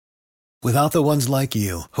Without the ones like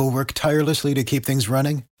you, who work tirelessly to keep things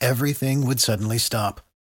running, everything would suddenly stop.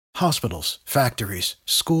 Hospitals, factories,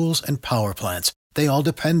 schools, and power plants, they all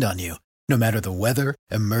depend on you. No matter the weather,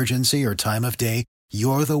 emergency, or time of day,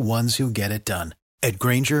 you're the ones who get it done. At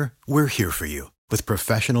Grainger, we're here for you with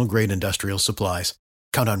professional-grade industrial supplies.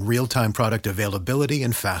 Count on real-time product availability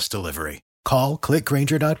and fast delivery. Call,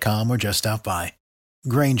 clickgrainger.com, or just stop by.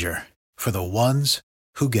 Grainger, for the ones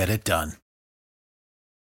who get it done.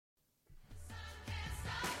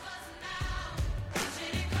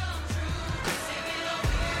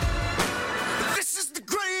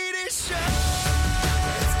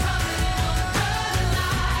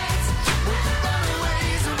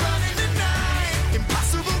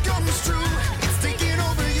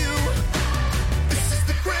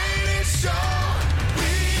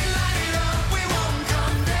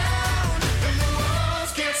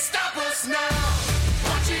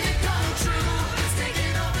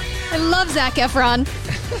 I love Zac Efron.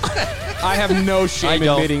 I have no shame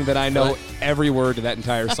admitting that I know every word to that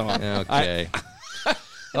entire song. Okay.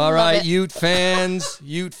 All right, Ute fans.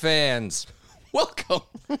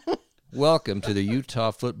 Welcome to the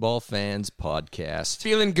Utah Football Fans Podcast.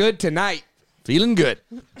 Feeling good tonight. Feeling good.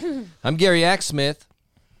 I'm Gary Axsmith.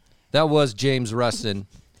 That was James Russin.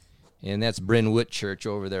 And that's Brynn Whitchurch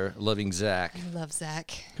over there loving Zach. I love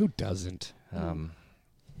Zach. Who doesn't?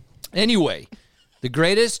 Anyway, the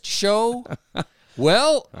greatest show?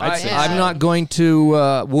 Well, I'm not going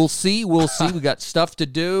to. We'll see. We got stuff to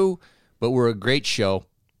do, but we're a great show.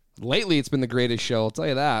 Lately, it's been the greatest show. I'll tell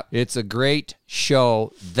you that. It's a great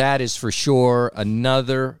show. That is for sure.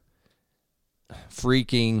 Another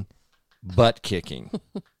freaking butt kicking.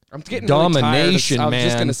 I'm getting domination, really tired. man. I was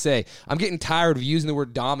just going to say, I'm getting tired of using the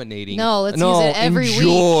word dominating. No, let's use it every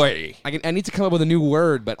week. I need to come up with a new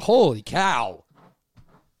word, but holy cow.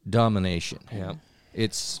 Domination. Yeah.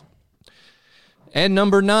 And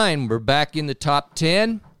number 9, we're back in the top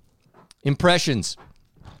 10. Impressions.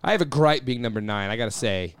 I have a gripe being number 9, I got to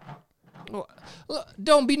say. Well,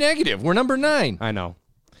 don't be negative. We're number 9. I know.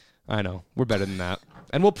 We're better than that.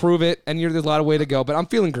 And we'll prove it, and there's a lot of way to go, but I'm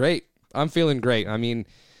feeling great. I mean,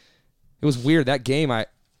 it was weird. That game, I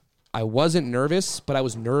wasn't nervous, but I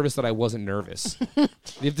was nervous that I wasn't nervous.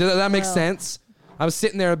 Does that make sense? I was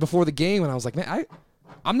sitting there before the game, and I was like, man,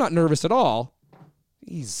 I'm not nervous at all.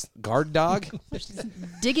 He's guard dog.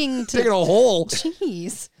 Digging a hole.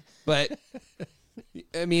 Jeez. But,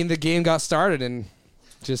 I mean, the game got started, and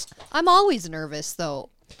just... I'm always nervous, though.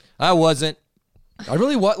 I wasn't. I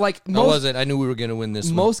really was. I wasn't. I knew we were going to win this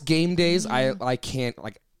one. Most game days, I can't,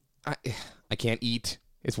 I can't eat.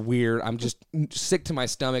 It's weird. I'm just sick to my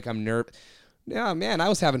stomach. I'm nervous. Yeah, man, I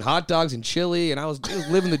was having hot dogs and chili, and I was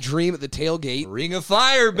living the dream at the tailgate. Ring of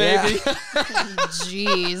fire, baby. Yeah.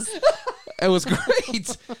 Jeez. It was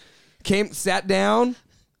great. Sat down,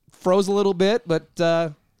 froze a little bit, but,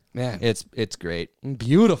 man. It's great.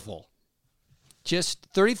 Beautiful.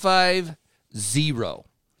 Just 35-0.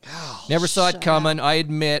 Never saw it coming, I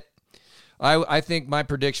admit. I think my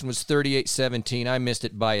prediction was 38-17. I missed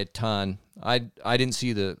it by a ton. I didn't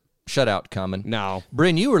see the shutout coming. No.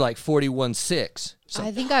 Brynn, you were like 41-6. So.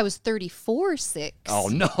 I think I was 34-6. Oh,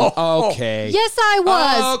 no. Okay. Yes, I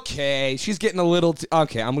was. Okay. She's getting a little...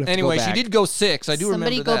 Okay, I'm going to Anyway, go back. she did go 6. I do remember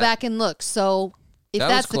that. Somebody go back and look. So if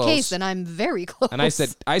that's the case, then I'm very close. And I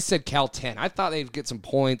said Cal 10. I thought they'd get some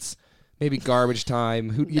points, maybe garbage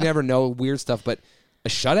time. You never know, weird stuff. But a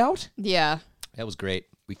shutout? Yeah. That was great.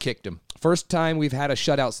 We kicked them. First time we've had a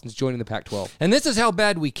shutout since joining the Pac-12. And this is how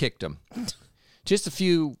bad we kicked them. Just a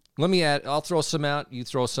few. Let me add. I'll throw some out. You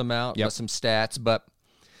throw some out. Yep. Some stats. But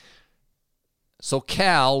so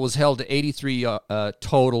Cal was held to 83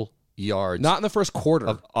 total yards. Not in the first quarter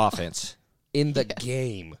of offense in the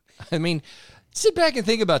game. I mean, sit back and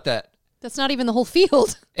think about that. That's not even the whole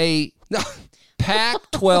field. A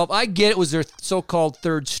Pac-12. I get it was their so-called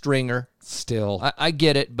third stringer. Still, I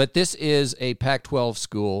get it, but this is a Pac-12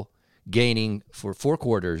 school gaining for 4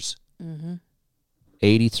 quarters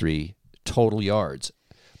 83 total yards.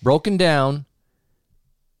 Broken down,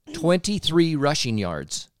 23 rushing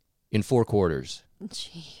yards in 4 quarters.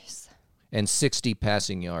 Jeez. And 60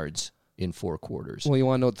 passing yards in 4 quarters. Well, you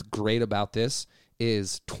want to know what's great about this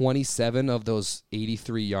is 27 of those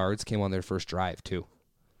 83 yards came on their first drive, too.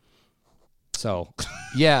 So,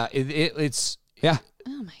 yeah, it's... Yeah.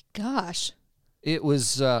 Oh, my gosh. It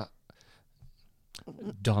was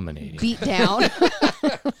dominating. Beat down.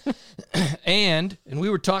 And we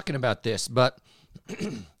were talking about this, but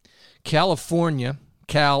Cal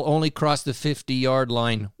only crossed the 50-yard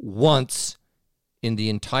line once in the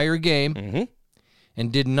entire game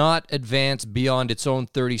and did not advance beyond its own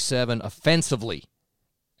 37 offensively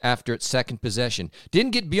after its second possession.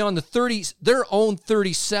 Didn't get beyond the 30s, their own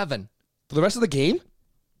 37 For the rest of the game?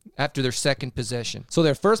 after their second possession. So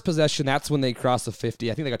their first possession, that's when they crossed the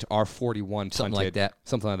 50. I think they got to R41. Something like that.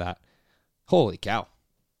 Something like that. Holy cow.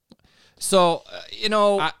 So,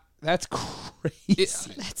 That's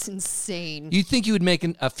crazy. That's insane. you'd think you would make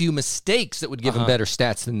a few mistakes that would give them better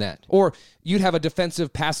stats than that. Or you'd have a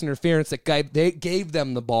defensive pass interference that they gave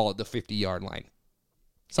them the ball at the 50-yard line.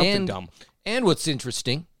 Something dumb. And what's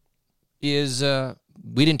interesting is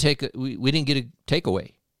we didn't get a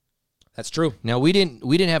takeaway. That's true. Now we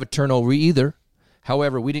didn't have a turnover either.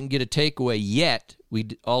 However, we didn't get a takeaway yet.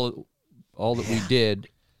 All that we did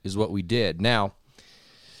is what we did. Now,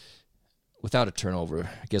 without a turnover,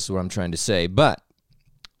 I guess is what I'm trying to say. But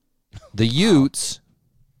the Utes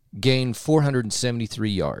gained 473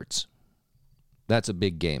 yards. That's a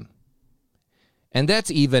big game. And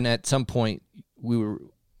that's even at some point we were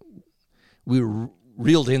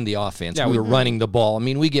reeled in the offense. Yeah, we were running the ball. I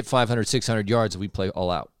mean, we get 500, 600 yards if we play all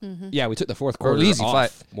out. Mm-hmm. Yeah, we took the fourth quarter easy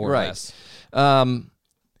off, more or right. less.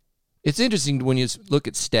 It's interesting when you look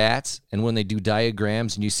at stats and when they do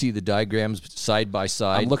diagrams and you see the diagrams side by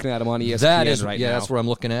side. I'm looking at them on ESPN that is, right now. Yeah, that's where I'm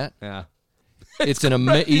looking at. Yeah. It's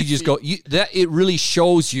you just go, it really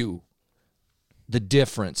shows you the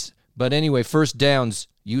difference. But anyway, first downs,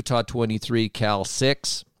 Utah 23, Cal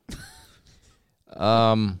 6.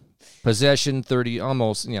 Possession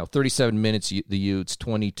 37 minutes, the Utes,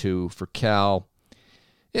 22 for Cal.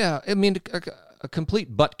 Yeah, I mean, a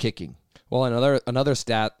complete butt kicking. Well, another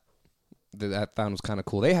stat that I found was kind of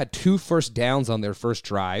cool. They had 2 first downs on their first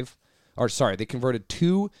drive. They converted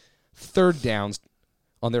 2 third downs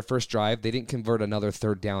on their first drive. They didn't convert another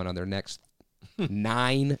third down on their next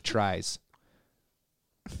 9 tries.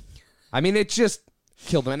 I mean, it just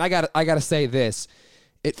killed them. And I gotta say this.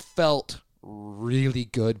 It felt really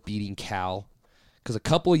good beating Cal. Because a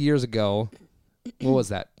couple of years ago, what was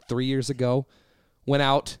that, 3 years ago, went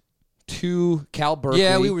out to Cal Berkeley.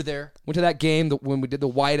 Yeah, we were there. Went to that game when we did the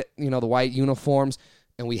white uniforms,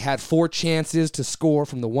 and we had 4 chances to score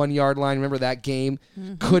from the 1-yard line. Remember that game?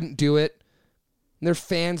 Mm-hmm. Couldn't do it. And their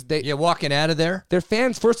fans, walking out of there. Their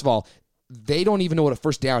fans, first of all, they don't even know what a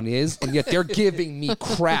first down is, and yet they're giving me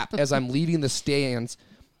crap as I'm leaving the stands,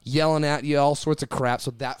 yelling at you all sorts of crap.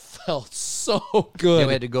 So that felt so good.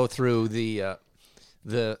 We had to go through the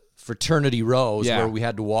fraternity rows where we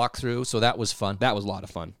had to walk through, so that was fun. That was a lot of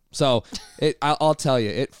fun. So I'll tell you,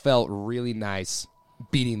 it felt really nice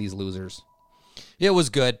beating these losers. It was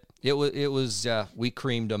good. It was we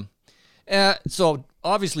creamed them. So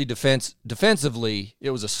obviously defensively,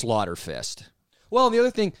 it was a slaughter fest. Well, the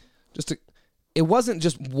other thing, it wasn't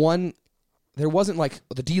just one. There wasn't like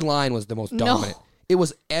the D line was the most dominant. No. It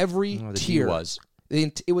was every tier.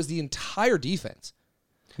 It was the entire defense.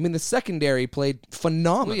 I mean, the secondary played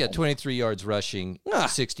phenomenal. We had 23 yards rushing,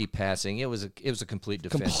 60 passing. It was a complete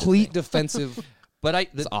defensive. Complete defensive. But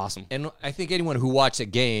it's awesome. And I think anyone who watched a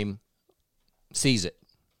game sees it.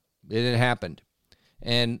 It happened.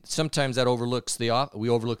 And sometimes that we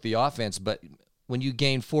overlook the offense, but when you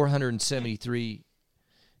gain 473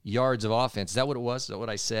 yards of offense, is that what it was? Is that what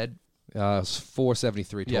I said? It was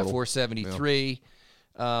 473 total. Yeah, 473.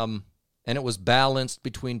 Yeah. And it was balanced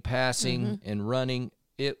between passing and running.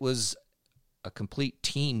 It was a complete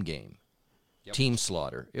team game, team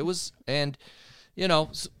slaughter. It was, and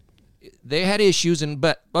they had issues,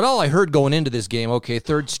 but all I heard going into this game, okay,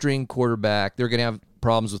 third string quarterback, they're going to have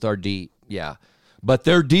problems with our D, yeah, but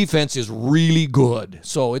their defense is really good,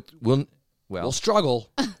 so we'll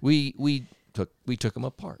struggle. we took them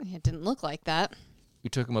apart. It didn't look like that.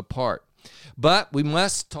 We took them apart, but we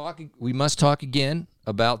must talk again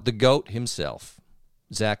about the GOAT himself,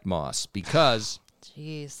 Zach Moss, because.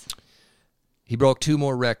 Jeez. He broke 2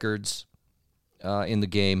 more records in the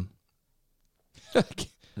game.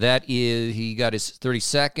 That is, he got his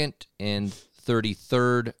 32nd and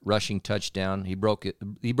 33rd rushing touchdown. He broke it.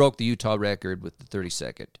 He broke the Utah record with the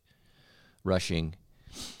 32nd rushing.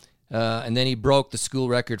 And then he broke the school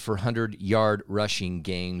record for 100-yard rushing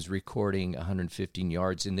games, recording 115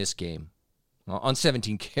 yards in this game. On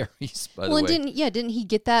 17 carries, by the way. Didn't he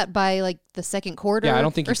get that by like the second quarter? Yeah, I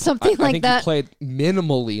don't think something like I think that. He played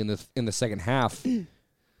minimally in the second half. I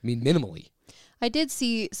mean, minimally. I did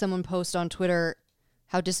see someone post on Twitter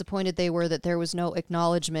how disappointed they were that there was no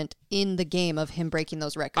acknowledgement in the game of him breaking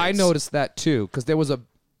those records. I noticed that too, because there was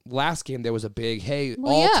last game there was a big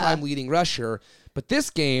all-time leading rusher, but this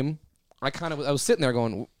game I was sitting there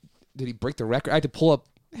going, did he break the record? I had to pull up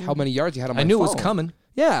how many yards he had on my phone. I knew it was coming.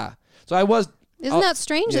 Yeah. So I was. Isn't that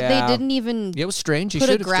strange that they didn't even it was strange. put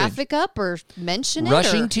a graphic up or mention it?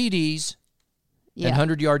 Rushing TDs and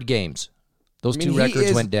 100-yard games. Those I mean, two he records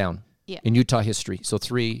is- went down Yeah. in Utah history. So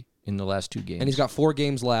 3 in the last 2 games. And he's got 4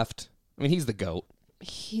 games left. I mean, he's the GOAT.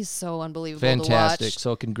 He's so unbelievable fantastic. to watch.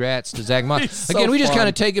 So congrats to Zach Moss. He's so Again, we just fun. kind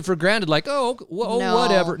of take it for granted, like, No.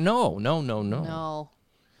 whatever. No. No.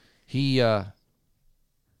 He,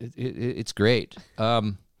 it's great.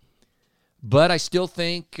 But I still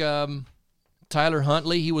think Tyler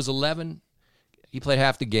Huntley, he was 11. He played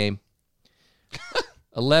half the game.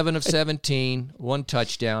 11 of 17, 1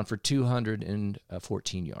 touchdown for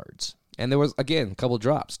 214 yards. And there was, again, a couple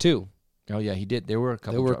drops, too. Oh, yeah, he did. There were a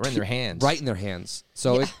couple right in their hands. Right in their hands.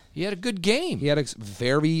 So He had a good game. he had a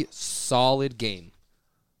very solid game.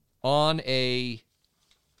 On a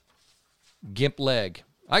gimp leg.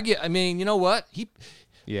 I mean, you know what?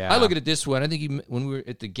 Yeah. I look at it this way. And I think when we were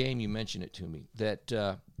at the game, you mentioned it to me that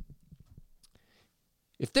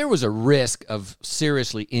if there was a risk of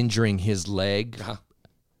seriously injuring his leg,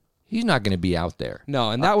 he's not going to be out there.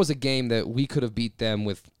 No, and that was a game that we could have beat them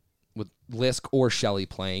with Lisk or Shelley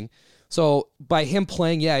playing. So by him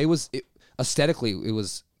playing, aesthetically, it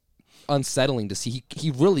was unsettling to see.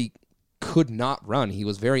 He really could not run. He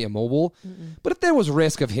was very immobile. But if there was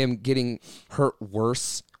risk of him getting hurt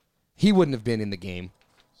worse, he wouldn't have been in the game.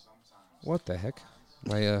 What the heck?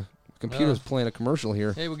 My computer's playing a commercial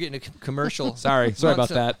here. Hey, we're getting a commercial. Sorry about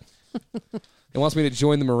that. It wants me to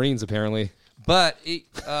join the Marines, apparently. But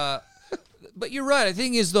but you're right. The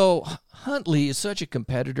thing is, though, Huntley is such a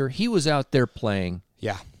competitor. He was out there playing.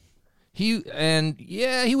 Yeah. He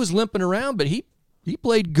was limping around, but he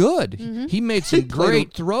played good. He made some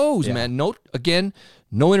great throws, man. No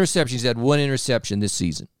interceptions. He's had 1 interception this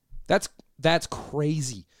season. That's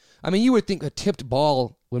crazy. I mean, you would think a tipped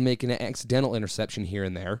ball would make an accidental interception here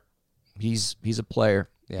and there. He's a player.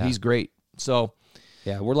 Yeah. He's great. So,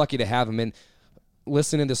 yeah, we're lucky to have him. And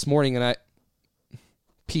listening this morning, and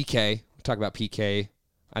PK, we talk about PK.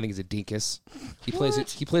 I think he's a dinkus. He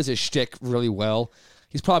plays his shtick really well.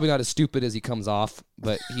 He's probably not as stupid as he comes off,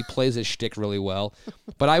 but he plays his shtick really well.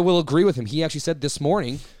 But I will agree with him. He actually said this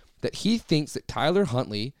morning that he thinks that Tyler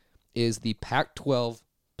Huntley is the Pac-12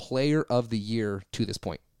 Player of the Year to this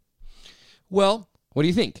point. well, What do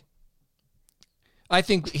you think? I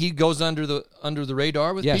think he goes under the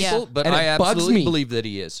radar with Yes. people, Yeah. but And I it bugs absolutely me. believe that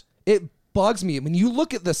he is. It bugs me. When you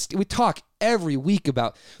look at this, we talk every week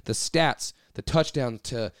about the stats, the touchdown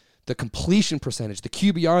to the completion percentage, the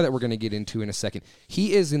QBR that we're going to get into in a second.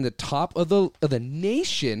 He is in the top of the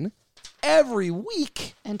nation every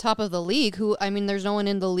week. And top of the league, there's no one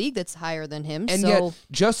in the league that's higher than him. And so yet,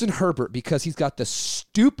 Justin Herbert, because he's got the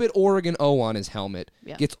stupid Oregon O on his helmet,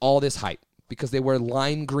 gets all this hype because they wear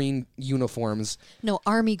lime green uniforms. no,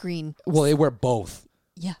 Army green. Well, they wear both.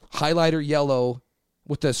 Yeah. Highlighter yellow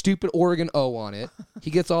with the stupid Oregon O on it.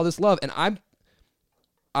 He gets all this love. And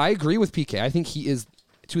I agree with PK. I think he is,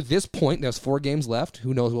 to this point, there's 4 games left.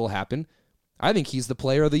 Who knows what will happen? I think he's the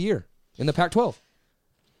player of the year in the Pac-12.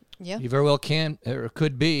 Yeah. He very well can or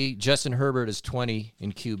could be. Justin Herbert is 20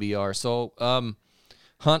 in QBR. So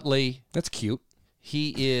Huntley, That's cute.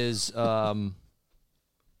 he is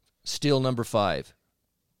still number 5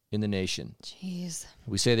 in the nation. Jeez.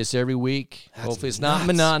 We say this every week. Hopefully it's not nuts.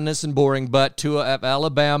 monotonous and boring, but Tua of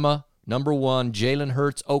Alabama, number 1. Jalen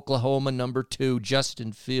Hurts, Oklahoma, number 2.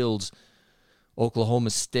 Justin Fields,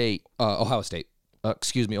 Oklahoma State. Ohio State.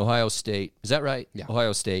 Ohio State. Is that right? Yeah.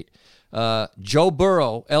 Ohio State. Joe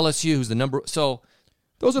Burrow, LSU, who's the number. So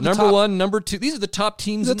Those are the number top, 1, number 2. These are the top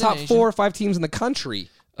teams the in top the nation. 4 or 5 teams in the country.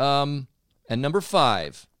 And number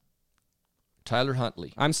 5, Tyler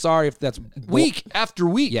Huntley. I'm sorry if that's Week after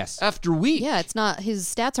week. Yes. After week. Yeah, it's not, his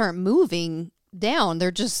stats aren't moving down.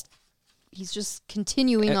 He's just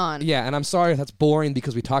continuing on. Yeah, and I'm sorry if that's boring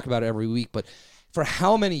because we talk about it every week, but for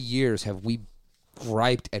how many years have we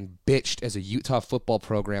griped and bitched as a Utah football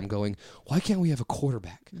program going, why can't we have a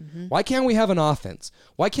quarterback? Why can't we have an offense?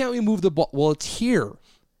 Why can't we move the ball? Well, it's here.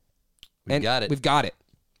 We've got it. We've got it.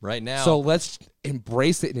 Right now. So let's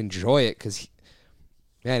embrace it and enjoy it because,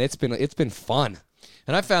 man, it's been fun.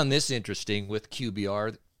 And I found this interesting with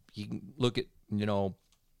QBR. You can look at,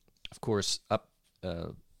 of course, up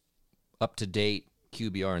to date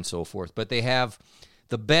QBR and so forth, but they have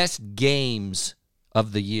the best games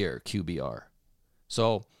of the year QBR.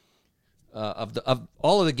 So of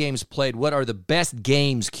all of the games played, what are the best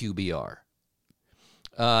games QBR?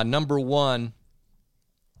 Number 1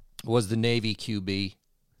 was the Navy QB.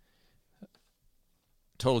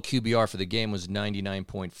 Total QBR for the game was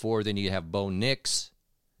 99.4. Then you have Bo Nix.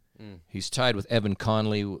 He's tied with Evan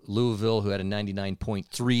Conley, Louisville, who had a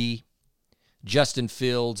 99.3. Justin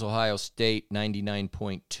Fields, Ohio State,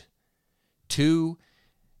 99.2.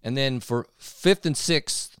 And then for 5th and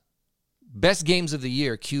 6th, best games of the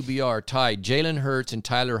year, QBR tied Jalen Hurts and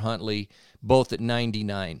Tyler Huntley, both at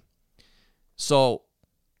 99. So,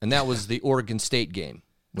 and that was the Oregon State game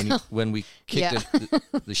when we kicked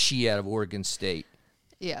the she out of Oregon State.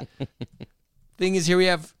 Yeah. Thing is, here we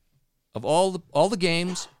have of all the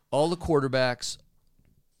games, all the quarterbacks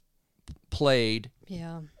played.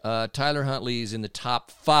 Yeah. Tyler Huntley is in the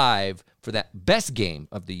top 5 for that best game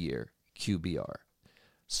of the year, QBR.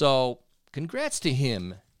 So, congrats to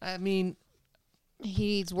him. I mean,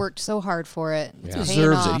 he's worked so hard for it. he It's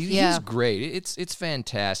deserves paying it. off. He's great. It's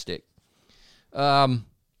fantastic. The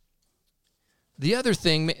other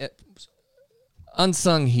thing,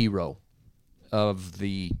 unsung hero of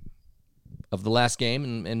the last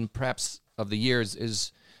game and perhaps of the year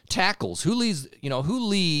is tackles. Who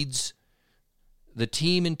leads the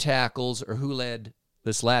team in tackles, or who led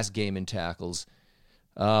this last game in tackles?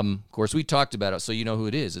 Of course, we talked about it, so you know who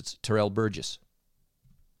it is. It's Terrell Burgess.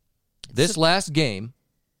 This last game,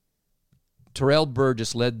 Terrell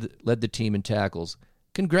Burgess led the team in tackles.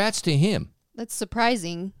 Congrats to him. That's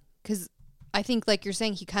surprising because I think, like you're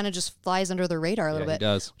saying, he kind of just flies under the radar a little bit. He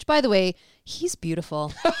does. Which, by the way, he's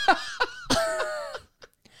beautiful.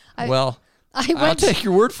 I'll take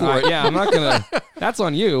your word for it. Yeah, I'm not going to. That's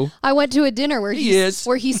on you. I went to a dinner where he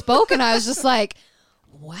spoke, and I was just like,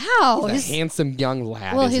 wow. He's a handsome young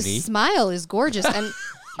lad, well, isn't his he? smile is gorgeous. And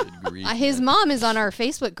his mom is on our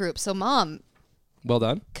Facebook group. So, Mom, Well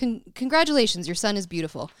done. Congratulations. Your son is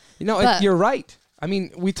beautiful. You know, you're right. I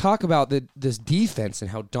mean, we talk about this defense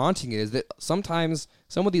and how daunting it is that sometimes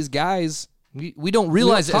some of these guys... We don't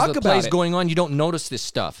realize we don't as talk the about play's it. going on, you don't notice this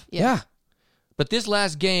stuff. Yeah. But this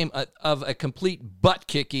last game of a complete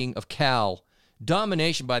butt-kicking of Cal,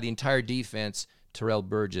 domination by the entire defense, Terrell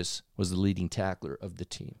Burgess was the leading tackler of the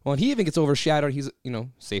team. Well, and he even gets overshadowed. He's,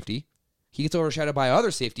 safety. He gets overshadowed by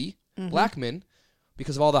other safety, Blackman,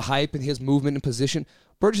 because of all the hype and his movement and position.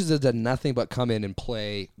 Burgess has done nothing but come in and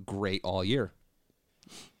play great all year.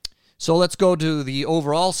 So let's go to the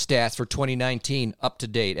overall stats for 2019, up to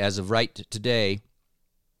date as of right today.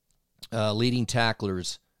 Leading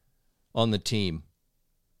tacklers on the team.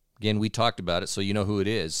 Again, we talked about it, so you know who it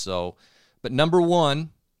is. But number 1,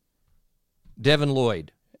 Devin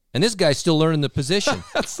Lloyd. And this guy's still learning the position.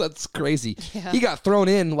 That's crazy. Yeah. He got thrown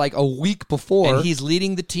in like a week before. And he's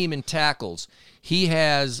leading the team in tackles. He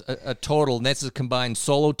has a total, and that's a combined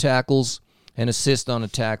solo tackles and assist on a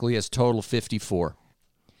tackle. He has total 54.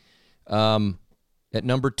 At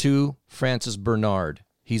number 2, Francis Bernard.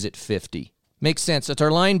 He's at 50. Makes sense. That's our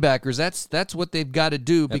linebackers. That's what they've got to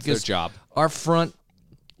do That's because their job. Our front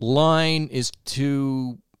line is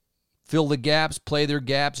to fill the gaps, play their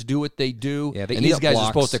gaps, do what they do. Yeah, they and eat these up guys blocks.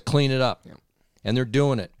 are supposed to clean it up. Yeah. And they're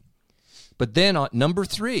doing it. But then on number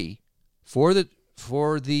 3 for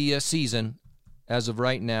the season, as of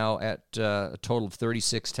right now, at a total of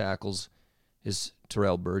 36 tackles, is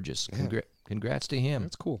Terrell Burgess. Yeah. Congrats to him.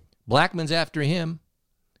 That's cool. Blackman's after him,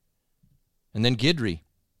 and then Guidry.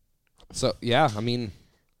 So yeah, I mean,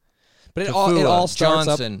 but it Tafua, all starts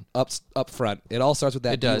Johnson. up front. It all starts with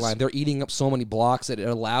that It D does. line. They're eating up so many blocks that it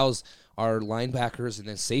allows our linebackers and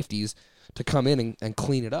then safeties to come in and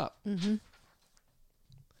clean it up. Mm-hmm.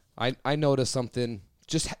 I noticed something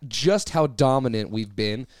just how dominant we've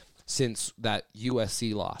been since that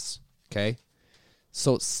USC loss. Okay,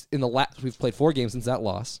 so in the we've played 4 games since that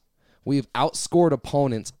loss. We've outscored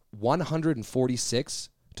opponents 146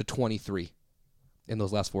 to 23 in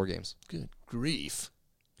those last 4 games. Good grief.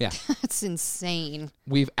 Yeah. That's insane.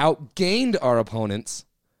 We've outgained our opponents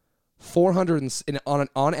 400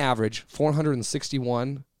 on average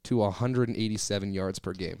 461 to 187 yards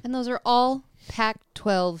per game. And those are all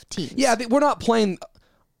Pac-12 teams. Yeah, we're not playing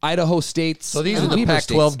Idaho State's. So these are the Weber Pac-12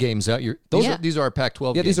 States. games out. These are our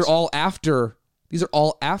Pac-12 Yeah, games. these are all after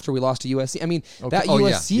we lost to USC. I mean, that Oh,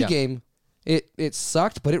 yeah, USC yeah. game, it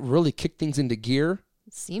sucked, but it really kicked things into gear.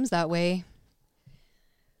 It seems that way.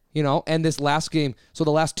 And this last game, so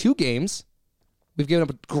the last 2 games, we've given up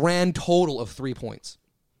a grand total of 3 points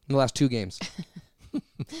in the last 2 games.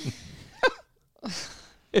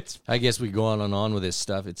 I guess we go on and on with this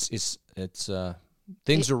stuff. It's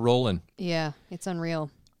things are rolling. Yeah, it's unreal.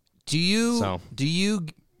 Do you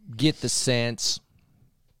get the sense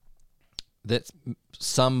that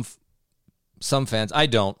some fans, I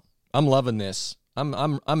don't. I'm loving this.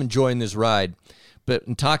 I'm enjoying this ride. But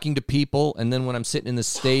in talking to people, and then when I'm sitting in the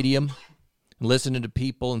stadium and listening to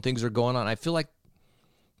people and things are going on, I feel like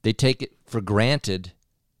they take it for granted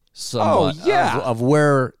somewhat of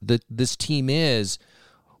where this team is,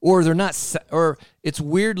 or they're not, or it's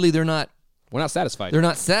weirdly they're not. We're not satisfied. They're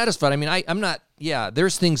not satisfied. I mean, I'm not. Yeah,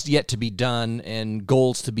 there's things yet to be done and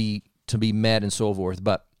goals to be met and so forth.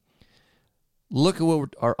 But look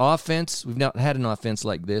at our offense. We've not had an offense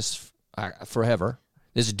like this forever.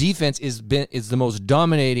 This defense is the most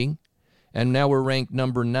dominating, and now we're ranked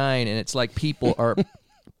number 9, and it's like people are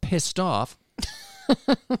pissed off.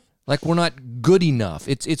 Like we're not good enough.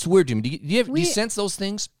 It's weird to me. Do you sense those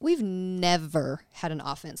things? We've never had an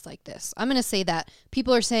offense like this. I'm going to say that.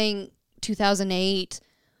 People are saying 2008.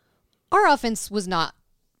 Our offense was not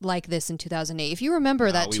like this in 2008. If you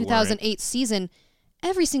remember that 2008 season,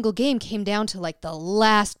 every single game came down to like the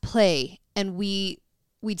last play, and we'd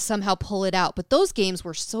somehow pull it out. But those games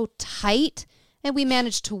were so tight, and we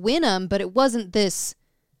managed to win them, but it wasn't this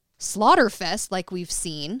slaughter fest like we've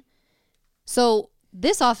seen. So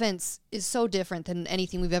this offense is so different than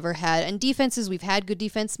anything we've ever had. And defenses, we've had good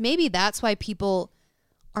defense. Maybe that's why people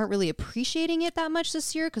aren't really appreciating it that much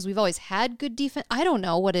this year, because we've always had good defense. I don't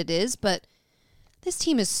know what it is, but this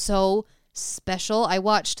team is so special. I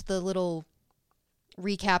watched the little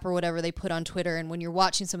recap or whatever they put on Twitter, and when you're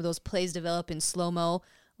watching some of those plays develop in slow-mo,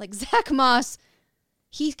 like Zach Moss,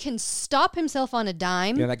 he can stop himself on a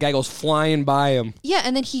dime. Yeah, that guy goes flying by him. Yeah,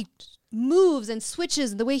 and then he moves and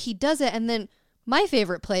switches the way he does it, and then my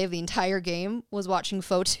favorite play of the entire game was watching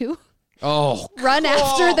Fotu run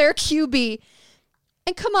after their QB.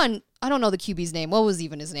 And come on, I don't know the QB's name. What was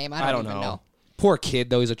even his name? I don't even know. Poor kid,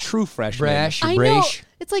 though. He's a true freshman. I know.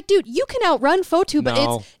 It's like, dude, you can outrun Fotu,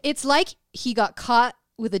 but it's like he got caught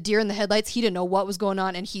with a deer in the headlights. He didn't know what was going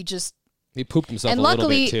on, and he pooped himself a little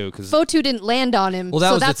bit, too. And luckily, Fotu didn't land on him,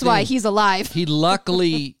 so that's why he's alive. He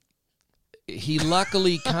luckily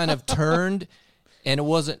kind of turned, and it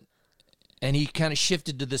wasn't. And he kind of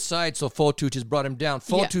shifted to the side, so Fotu just brought him down.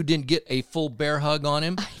 Fotu didn't get a full bear hug on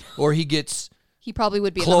him, or he gets He probably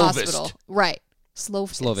would be Clovist. in the hospital. Right.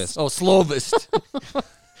 Slovis. Oh, Slovist.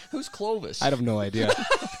 Who's Clovis? I have no idea.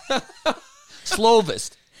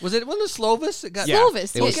 Slovist. Wasn't it Slovis?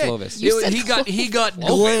 Slovis. It was Slovis. He got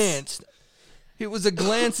glanced. It was a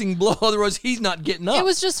glancing blow, otherwise he's not getting up. It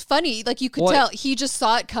was just funny. Like, you could tell. He just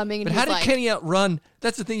saw it coming. And but how did Kenny outrun?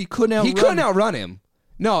 That's the thing. He couldn't outrun. He couldn't outrun him.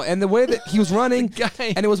 No, and the way that he was running,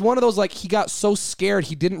 and it was one of those, like, he got so scared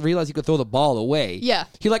he didn't realize he could throw the ball away. Yeah.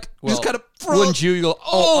 He, just kind of froze. Wouldn't you go,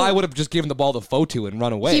 I would have just given the ball to Fotu and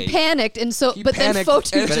run away. He panicked, and so, but then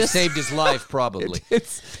Fotu just saved his life, probably.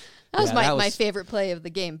 That was my favorite play of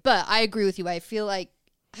the game. But I agree with you. I feel like,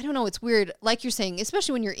 I don't know, it's weird. Like you're saying,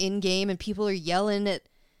 especially when you're in game and people are yelling at.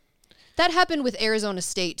 That happened with Arizona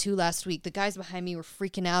State, too, last week. The guys behind me were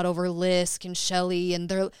freaking out over Lisk and Shelley, and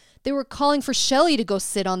they were calling for Shelley to go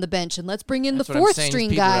sit on the bench, and let's bring in the fourth-string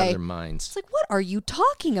guy. Out of their minds. It's like, what are you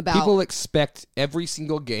talking about? People expect every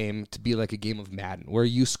single game to be like a game of Madden, where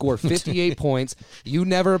you score 58 points, you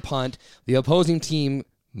never punt, the opposing team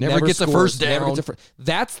never gets a first down.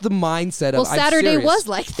 That's the mindset of. Well, Saturday was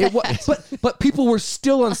like that. But people were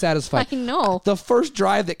still unsatisfied. I know. The first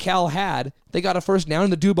drive that Cal had, they got a first down,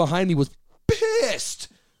 and the dude behind me was pissed.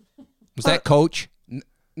 Was that Coach?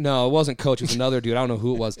 No, it wasn't Coach. It was another dude. I don't know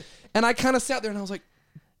who it was. And I kind of sat there, and I was like,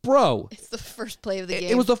 bro. It's the first play of the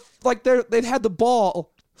game. It was they'd had the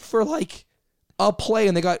ball for like a play,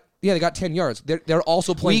 and they got 10 yards. They're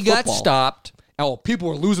also playing football. We got stopped. Oh, people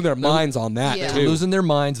were losing their minds on that, Yeah. too. They were losing their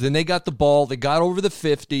minds. Then they got the ball. They got over the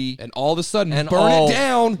 50. And all of a sudden, burn it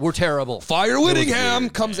down. We're terrible. Fire Whittingham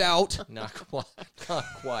comes out. Not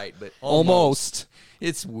quite, but Almost.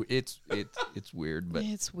 It's weird, but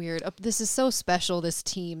it's weird. This is so special, this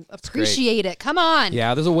team. Appreciate it. Come on.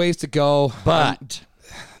 Yeah, there's a ways to go. But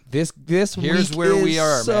this here's week where is we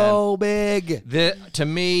are, so man. big. To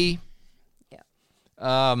me,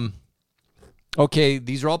 okay,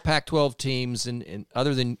 these are all Pac-12 teams, and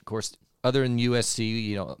other than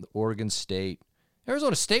USC, Oregon State,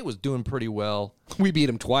 Arizona State was doing pretty well. We beat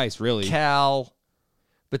them twice, really. Cal,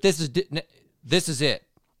 but this is it.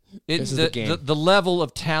 This is the game. The level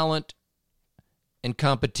of talent and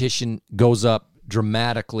competition goes up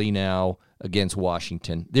dramatically now against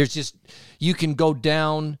Washington. There's just, you can go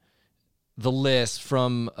down the list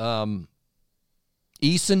from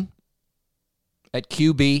Eason at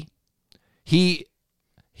QB. He's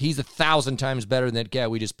 1,000 times better than that guy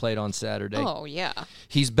we just played on Saturday. Oh, yeah.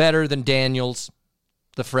 He's better than Daniels,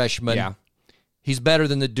 the freshman. Yeah. He's better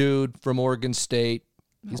than the dude from Oregon State.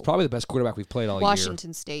 He's probably the best quarterback we've played all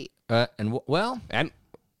Washington State. And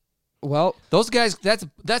those guys. That's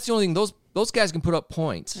the only thing. Those guys can put up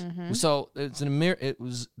points. Mm-hmm. So it's it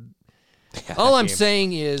was. All I'm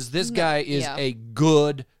saying is this guy is a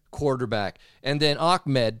good quarterback, and then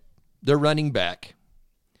Ahmed, their running back.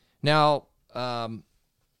 Now,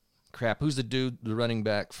 who's the dude, the running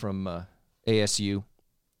back from ASU?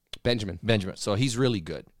 Benjamin. So he's really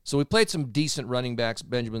good. So we played some decent running backs.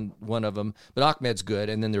 Benjamin, one of them, but Ahmed's good,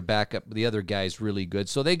 and then their backup, the other guy's really good.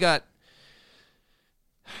 So they got,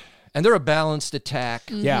 and they're a balanced attack.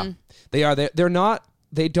 Mm-hmm. Yeah, they are. They're not.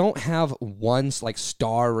 They don't have one like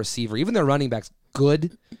star receiver. Even their running backs,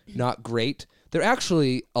 good, not great. They're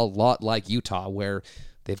actually a lot like Utah, where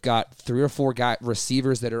they've got 3 or 4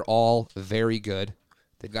 receivers that are all very good.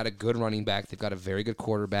 They've got a good running back. They've got a very good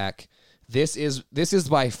quarterback. This is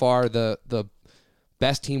by far the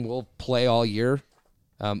best team we'll play all year,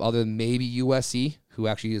 other than maybe USC, who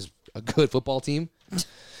actually is a good football team.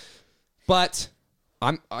 But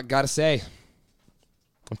I gotta say,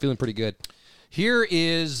 I'm feeling pretty good. Here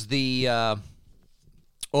is the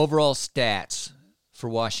overall stats for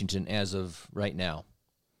Washington as of right now.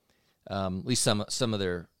 At least some of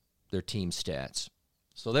their team stats.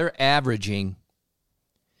 So they're averaging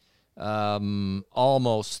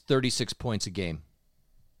almost 36 points a game,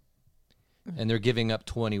 and they're giving up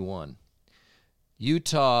 21.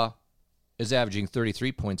 Utah is averaging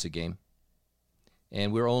 33 points a game,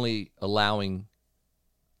 and we're only allowing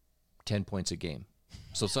 10 points a game.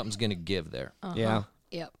 So something's going to give there. Uh-huh. Yeah.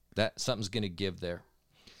 Yep. Something's going to give there.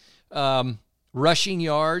 Rushing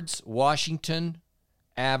yards, Washington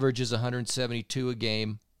averages 172 a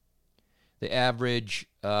game. They average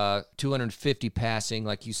 250 passing.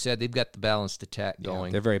 Like you said, they've got the balanced attack going.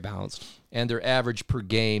 Yeah, they're very balanced. And their average per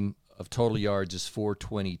game of total yards is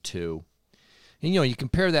 422. And, you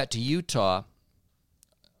compare that to Utah,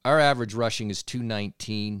 our average rushing is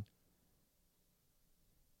 219.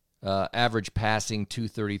 Average passing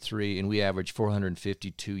 233, and we average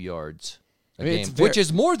 452 yards a game, which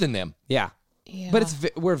is more than them. Yeah.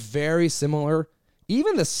 But we're very similar.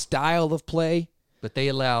 Even the style of play. But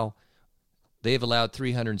they've allowed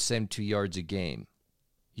 372 yards a game.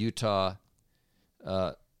 Utah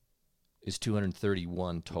is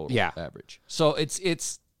 231 total average. So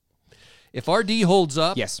it's if our D holds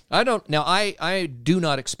up, yes. I do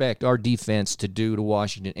not expect our defense to do to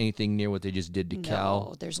Washington anything near what they just did to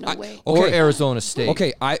Cal. There's no way. Or Arizona State.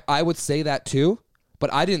 Okay, I would say that too,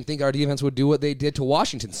 but I didn't think our defense would do what they did to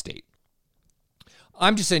Washington State.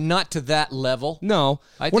 I'm just saying not to that level. No,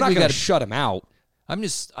 we're not going to shut them out.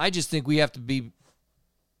 I just think we have to be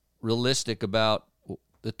realistic about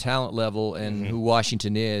the talent level and who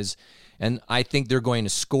Washington is, and I think they're going to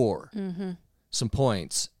score some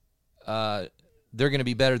points. They're going to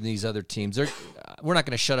be better than these other teams. We're not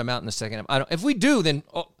going to shut them out in the second half. If we do, then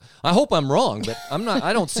I hope I'm wrong, but I'm not.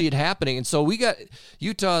 I don't see it happening. And so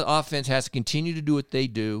Utah offense has to continue to do what they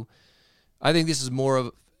do. I think this is more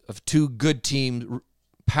of 2 good teams,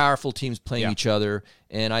 powerful teams playing each other,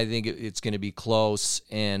 and I think it's going to be close,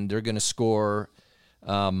 and they're going to score.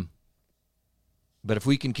 But if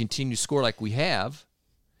we can continue to score like we have,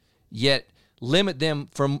 yet limit them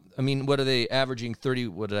from, what are they averaging, 30,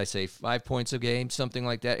 what did I say, 5 points a game, something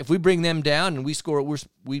like that. If we bring them down and we score what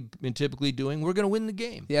we've been typically doing, we're going to win the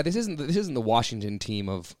game. Yeah, this isn't the Washington team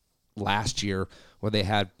of last year where they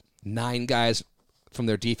had 9 guys from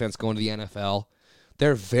their defense going to the NFL.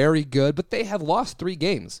 They're very good, but they have lost 3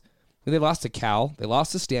 games. They lost to Cal, they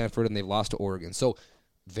lost to Stanford, and they've lost to Oregon. So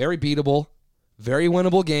very beatable, very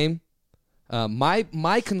winnable game.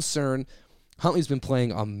 My concern, Huntley's been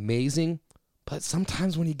playing amazing, but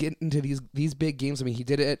sometimes when you get into these big games, he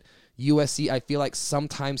did it at USC. I feel like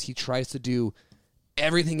sometimes he tries to do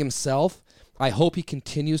everything himself. I hope he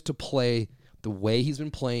continues to play the way he's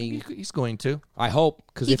been playing. He's going to. I hope,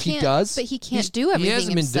 because if he does... But he can't do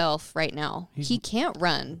everything himself right now. He can't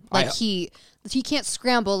run. He can't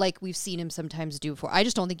scramble like we've seen him sometimes do before. I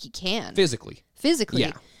just don't think he can. Physically.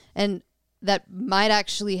 Yeah. And that might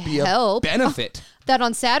actually help. Benefit. That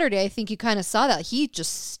on Saturday, I think you kind of saw that. He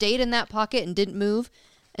just stayed in that pocket and didn't move.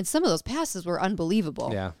 And some of those passes were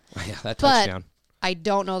unbelievable. Yeah, that touchdown. But I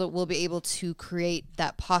don't know that we'll be able to create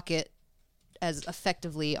that pocket as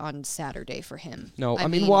effectively on Saturday for him. No, I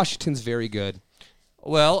mean Washington's very good.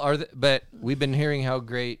 Well, but we've been hearing how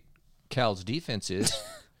great Cal's defense is.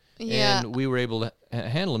 And we were able to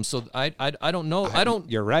handle him. So I don't know.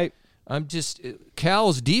 You're right. I'm just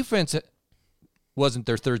Cal's defense wasn't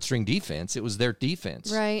their third string defense. It was their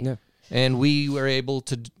defense. Right. Yeah. And we were able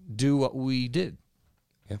to do what we did.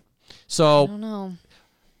 Yeah. So I don't know.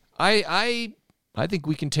 I think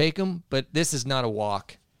we can take them, but this is not a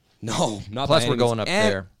walk. No, not Plus by we're any going means. up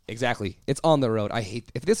there. Exactly. It's on the road.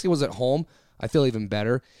 If this was at home, I feel even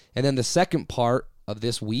better. And then the second part of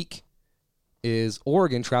this week is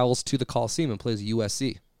Oregon travels to the Coliseum and plays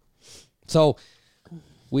USC. So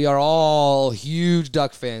we are all huge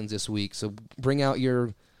Duck fans this week. So bring out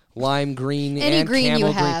your lime green, Any and green camel you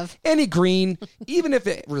green. have. Any green, even if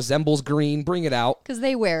it resembles green, bring it out. Because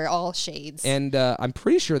they wear all shades. And I'm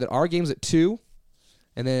pretty sure that our game's at 2,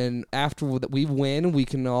 and then after we win, we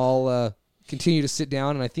can all continue to sit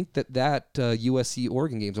down. And I think that USC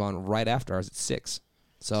Oregon game's on right after ours at 6.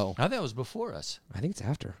 So I thought it was before us. I think it's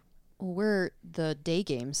after. Well, we're the day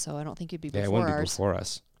game, so I don't think it'd be before Yeah, it wouldn't be ours. before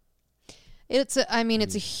us. It's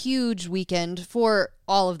a huge weekend for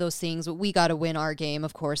all of those things. We got to win our game,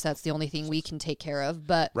 of course. That's the only thing we can take care of.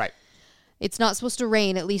 But Right. it's not supposed to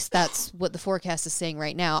rain. At least that's what the forecast is saying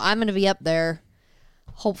right now. I'm going to be up there,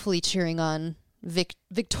 hopefully cheering on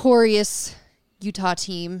victorious Utah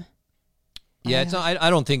team. Yeah, it's not, I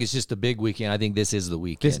don't think it's just a big weekend. I think this is the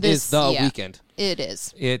weekend. This is the weekend. It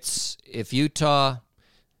is. It's if Utah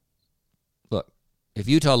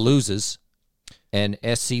loses and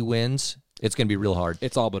SC wins, it's going to be real hard.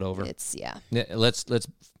 It's all but over. Let's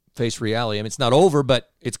face reality. I mean, it's not over,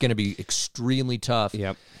 but it's going to be extremely tough.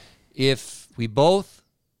 Yep. If we were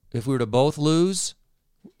to both lose,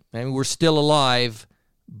 I mean, we're still alive,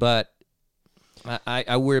 but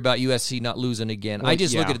I worry about USC not losing again. Well, I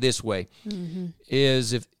just look at it this way,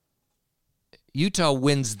 is if Utah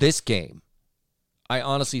wins this game, I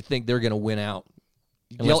honestly think they're going to win out.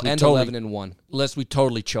 They'll end 11-1. Unless we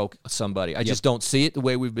totally choke somebody. I just don't see it the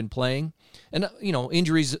way we've been playing. And,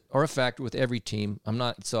 injuries are a factor with every team.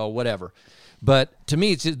 So whatever. But to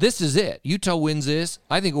me, this is it. Utah wins this.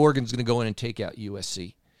 I think Oregon's going to go in and take out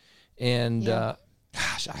USC. And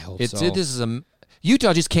gosh, I hope so.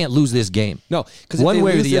 Utah just can't lose this game. No, because if one they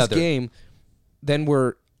way or lose the this other game, then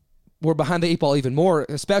we're behind the 8 ball even more,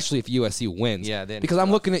 especially if USC wins. Yeah, then because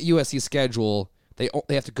I'm looking at USC's schedule. They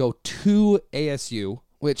have to go to ASU,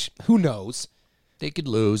 which who knows? They could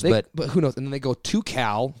lose, but who knows? And then they go to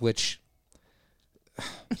Cal, which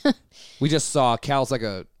we just saw. Cal's like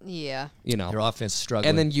their offense struggling.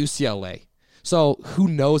 And then UCLA. So who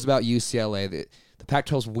knows about UCLA? The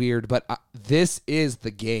Pac-12's weird, but this is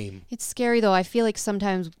the game. It's scary, though. I feel like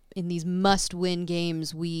sometimes in these must-win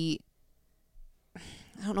games,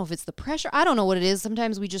 I don't know if it's the pressure. I don't know what it is.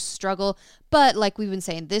 Sometimes we just struggle. But like we've been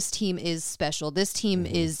saying, this team is special. This team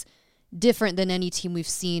is different than any team we've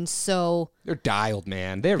seen. So they're dialed,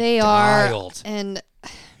 man. They dialed. And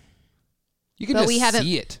you can just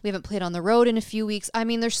see it. We haven't played on the road in a few weeks. I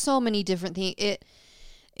mean, there's so many different things.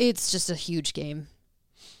 It's just a huge game.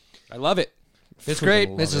 I love it. It's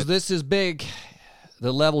great. This is big.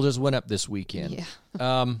 The level just went up this weekend.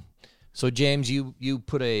 Yeah. So James, you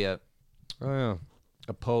put a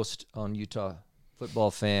post on Utah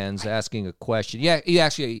football fans asking a question. Yeah, you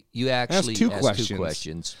actually asked two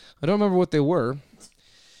questions. I don't remember what they were.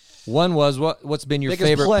 One was what's been your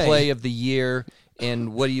favorite play of the year,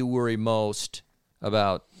 and what do you worry most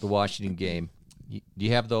about the Washington game? Do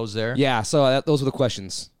you have those there? Yeah. So those were the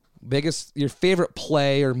questions. Your favorite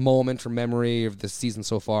play or moment or memory of the season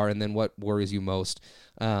so far, and then what worries you most.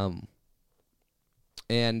 And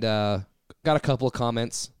got a couple of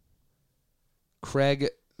comments. Craig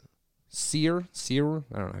Sear,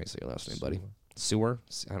 I don't know how you say your last name, buddy. Sewer?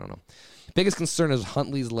 I don't know. Biggest concern is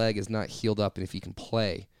Huntley's leg is not healed up and if he can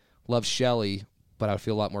play. Love Shelley, but I would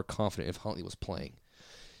feel a lot more confident if Huntley was playing.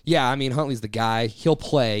 Yeah, I mean, Huntley's the guy. He'll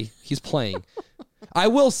play. He's playing. I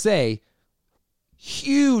will say,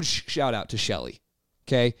 huge shout out to Shelley.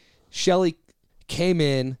 Okay? Shelley came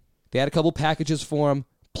in. They had a couple packages for him.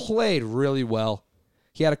 Played really well.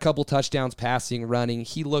 He had a couple touchdowns passing, running.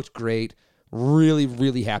 He looked great. Really,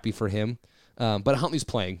 really happy for him. But Huntley's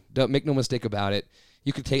playing. Don't make no mistake about it.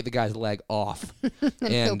 You could take the guy's leg off,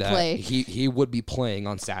 and he would be playing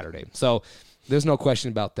on Saturday. So there's no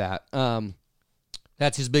question about that.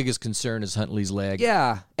 That's his biggest concern is Huntley's leg.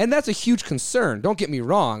 Yeah, and that's a huge concern. Don't get me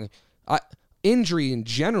wrong. Injury in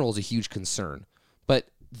general is a huge concern. But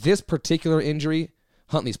this particular injury,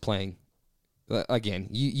 Huntley's playing. Again,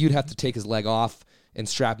 you'd have to take his leg off and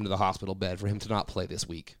strap him to the hospital bed for him to not play this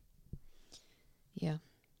week. Yeah.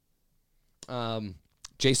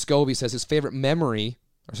 Jay Scobie says his favorite memory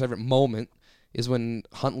or favorite moment is when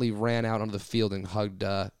Huntley ran out onto the field and hugged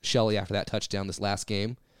Shelley after that touchdown this last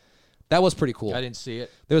game. That was pretty cool. I didn't see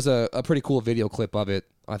it. There's a pretty cool video clip of it.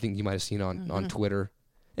 I think you might have seen on Twitter.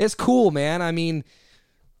 It's cool, man. I mean,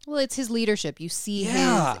 well, it's his leadership. You see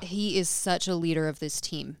he is such a leader of this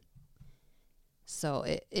team. So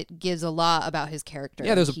it gives a lot about his character.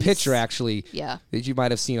 Yeah, there's a picture actually that you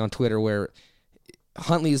might have seen on Twitter where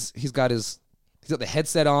Huntley's he's got the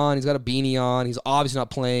headset on, he's got a beanie on, he's obviously not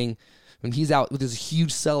playing, and he's out with this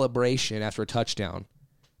huge celebration after a touchdown.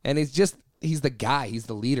 And he's the guy, he's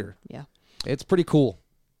the leader. Yeah. It's pretty cool.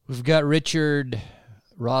 We've got Richard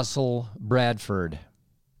Russell Bradford.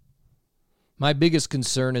 My biggest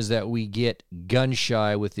concern is that we get gun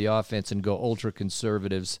shy with the offense and go ultra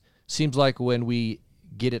conservatives. Seems like when we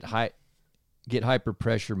get hyper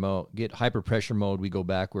pressure mode, we go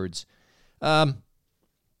backwards. I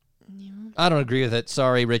don't agree with it.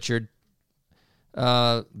 Sorry, Richard.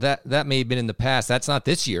 That may have been in the past. That's not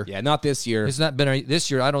this year. Yeah, not this year. It's not been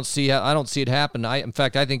this year. I don't see it happen. In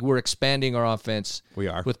fact, I think we're expanding our offense. We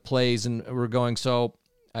are with plays, and we're going. So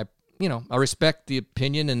I respect the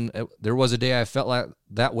opinion, and there was a day I felt like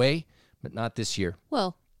that way, but not this year.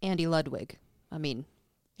 Well, Andy Ludwig. I mean,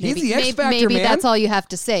 he's the X factor, maybe man. that's all you have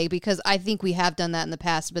to say, because I think we have done that in the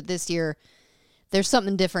past, but this year there's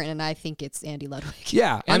something different, and I think it's Andy Ludwig.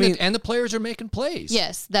 Yeah, and the players are making plays.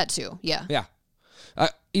 Yes, that too. Yeah. Yeah.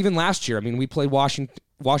 Even last year, I mean, we played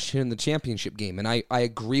Washington in the championship game, and I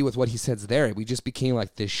agree with what he says there. We just became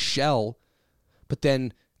like this shell, but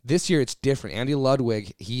then this year it's different. Andy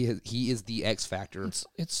Ludwig, he is the X factor.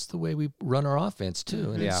 It's the way we run our offense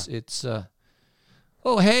too, and yeah. it's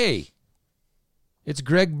oh hey, it's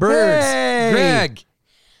Greg Birds. Hey! Greg.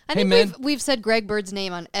 I Hey, think man. we've said Greg Bird's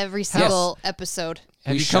name on every single episode.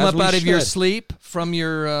 Have you As come up we out of your should. sleep from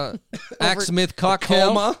your Axsmith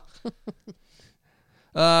cocktail?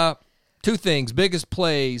 Coma. Two things. Biggest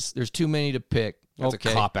plays. There's too many to pick. That's a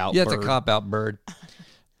cop-out, Yeah, it's a Bird. cop-out, Bird.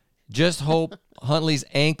 Just hope Huntley's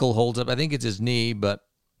ankle holds up. I think it's his knee, but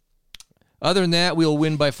other than that, we'll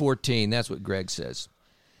win by 14. That's what Greg says.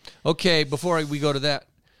 Okay, before we go to that,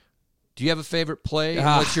 do you have a favorite play? And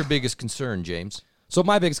what's your biggest concern, James? So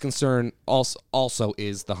my biggest concern also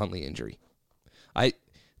is the Huntley injury.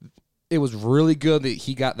 It was really good that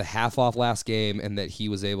he got the half off last game and that he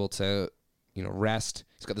was able to, rest.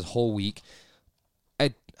 He's got this whole week.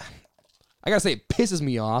 I gotta say, it pisses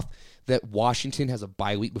me off that Washington has a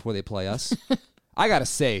bye week before they play us. I gotta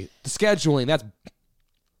say, the scheduling, that's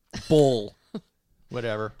bull.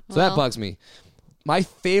 Whatever. So that bugs me. My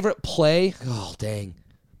favorite play, oh dang.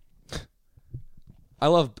 I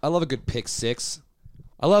love a good pick six.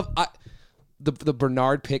 I love the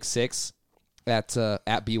Bernard pick six at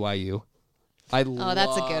BYU. Oh,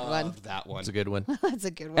 that's a good one. That one. That's a good one. That's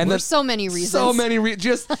a good one. And There's so many reasons. So many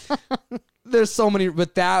there's so many,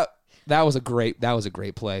 but that was a great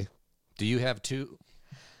play. Do you have two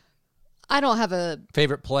I don't have a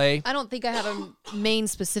favorite play? I don't think I have a main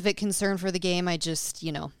specific concern for the game. I just,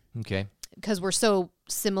 Okay. because we're so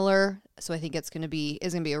similar, so I think it's gonna be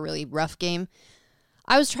a really rough game.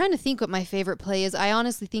 I was trying to think what my favorite play is. I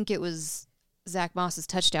honestly think it was Zach Moss's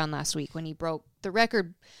touchdown last week when he broke the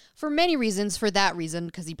record for many reasons. For that reason,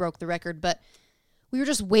 because he broke the record, but we were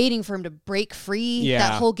just waiting for him to break free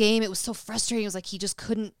that whole game. It was so frustrating. It was like he just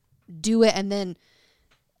couldn't do it, and then,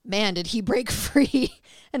 man, did he break free.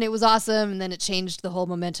 And it was awesome, and then it changed the whole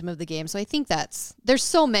momentum of the game. So I think there's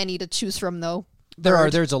so many to choose from, though.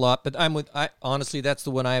 There's a lot, but honestly, that's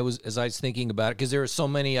the one as I was thinking about it, because there are so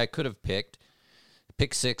many I could have pick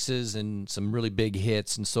sixes and some really big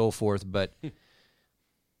hits and so forth, but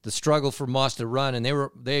the struggle for Moss to run, and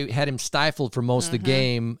they had him stifled for most of the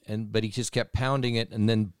game, but he just kept pounding it, and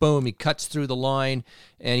then boom, he cuts through the line,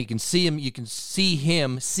 and you can see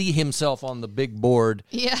himself on the big board.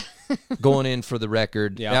 Yeah. Going in for the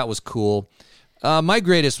record. Yeah. That was cool. My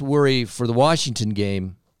greatest worry for the Washington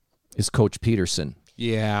game is Coach Peterson.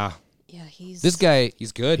 Yeah. Yeah, This guy,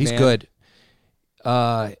 he's good. He's man.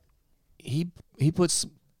 good. He puts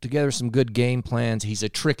together some good game plans. He's a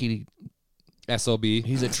tricky SOB.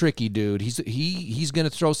 He's a tricky dude. He's going to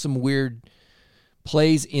throw some weird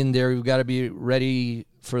plays in there. We've got to be ready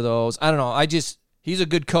for those. I don't know. He's a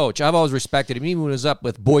good coach. I've always respected him, even when he was up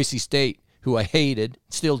with Boise State, who I hated,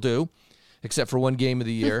 still do, except for one game of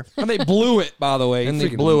the year. And they blew it, by the way. And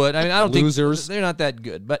they blew it. I mean, I don't losers. think they're not that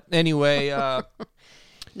good. But anyway,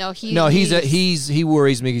 he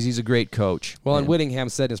worries me because he's a great coach. Well, and Whittingham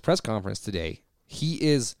said in his press conference today, he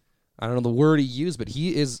is, I don't know the word he used, but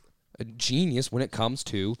he is a genius when it comes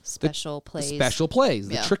to special plays,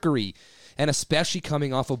 the trickery, and especially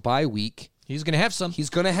coming off a bye week. He's going to have some. He's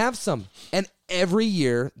going to have some. And every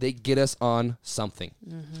year they get us on something.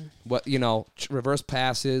 What, reverse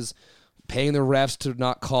passes, paying the refs to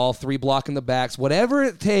not call, 3 blocking the backs, whatever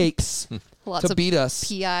it takes to beat us.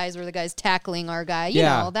 PIs where the guy's tackling our guy,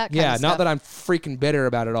 that kind of stuff. Not that I'm freaking bitter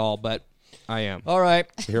about it all, but I am. All right.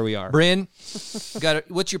 So here we are. Brynn,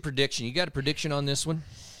 what's your prediction? You got a prediction on this one?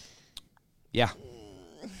 Yeah.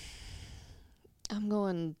 I'm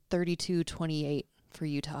going 32-28 for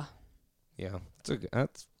Utah. Yeah.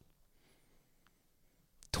 That's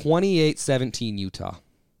 28-17 Utah.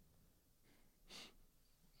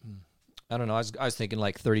 I don't know. I was thinking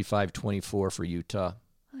like 35-24 for Utah.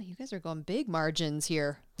 Oh, you guys are going big margins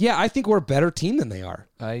here. Yeah, I think we're a better team than they are.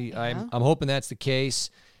 I'm hoping that's the case.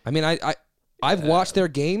 I mean, I've watched their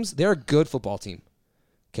games. They're a good football team.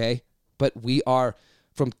 Okay? But we are,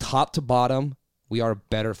 from top to bottom, we are a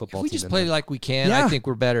better football team. We just play like we can. Yeah. I think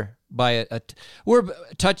we're better by we're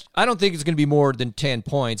a touch. I don't think it's going to be more than 10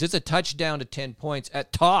 points. It's a touchdown to 10 points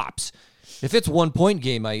at tops. If it's 1 point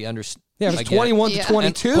game, I understand. Yeah, it's 21 to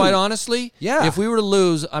 22. And quite honestly, yeah. If we were to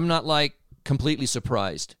lose, I'm not like completely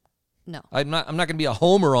surprised. No. I'm not going to be a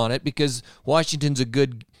homer on it because Washington's a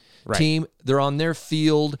good team. They're on their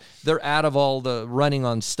field. They're out of all the running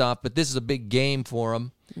on stuff, but this is a big game for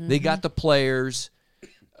them. Mm-hmm. They got the players,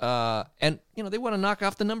 and they want to knock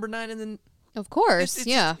off the number 9, and then of course,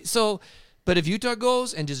 yeah. So, but if Utah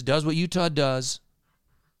goes and just does what Utah does,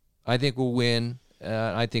 I think we'll win.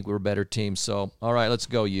 I think we're a better team. So, all right, let's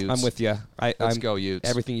go, Utes. I'm with you. Let's go, Utes.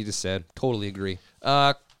 Everything you just said, totally agree.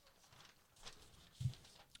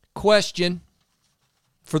 Question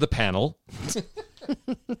for the panel.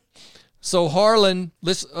 So Harlan,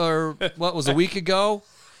 what was a week ago?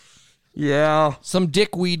 Yeah. Some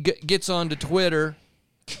dickweed gets onto Twitter,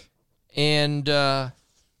 and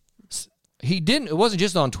he didn't. It wasn't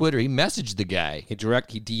just on Twitter. He messaged the guy. He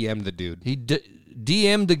DM'd the dude. He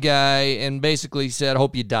DM'd the guy and basically said,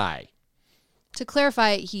 "Hope you die." To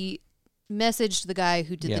clarify, he messaged the guy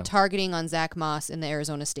who did the targeting on Zach Moss in the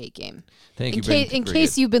Arizona State game. Thank you, Brynn. In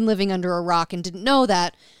case you've been living under a rock and didn't know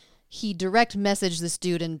that, he direct messaged this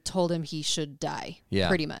dude and told him he should die. Yeah.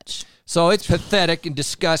 Pretty much. So it's pathetic and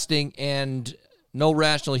disgusting, and no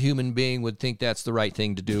rational human being would think that's the right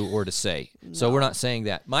thing to do or to say. No. So we're not saying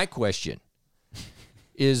that. My question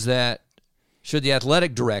is that should the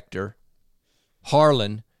athletic director,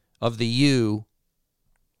 Harlan of the U,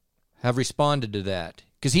 have responded to that?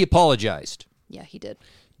 Because he apologized. Yeah, he did.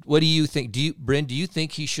 What do you think? Brynn, do you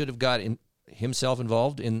think he should have got himself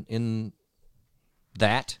involved in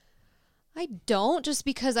that? I don't, just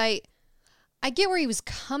because I get where he was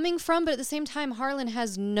coming from, but at the same time, Harlan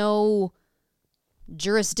has no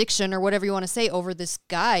jurisdiction or whatever you want to say over this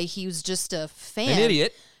guy. He was just a fan. An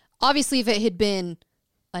idiot. Obviously, if it had been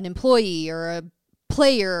an employee or a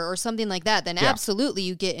player or something like that, then absolutely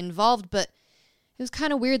you get involved. But it was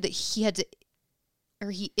kind of weird that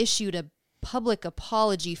he issued a public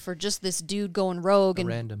apology for just this dude going rogue. And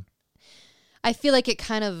random. I feel like it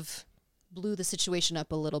kind of blew the situation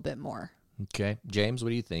up a little bit more. Okay. James, what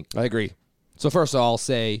do you think? I agree. So first of all, I'll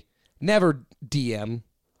say never DM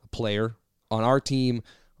a player on our team,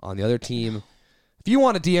 on the other team. If you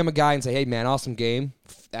want to DM a guy and say, hey, man, awesome game,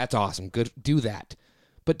 that's awesome. Good. Do that.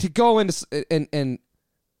 But to go into and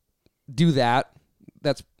do that,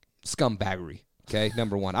 that's scumbaggery. Okay,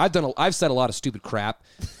 number one. I've said a lot of stupid crap.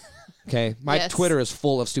 Okay, my Twitter is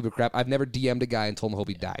full of stupid crap. I've never DM'd a guy and told him I hope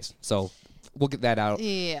he dies. So we'll get that out.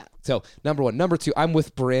 Yeah. So number one. Number two, I'm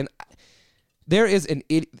with Brynn. There is an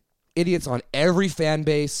idiots on every fan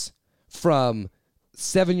base, from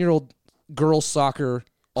 7-year-old girls soccer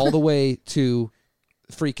all the way to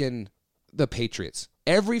freaking the Patriots.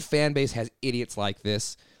 Every fan base has idiots like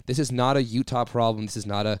this. This is not a Utah problem. This is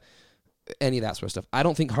not any of that sort of stuff. I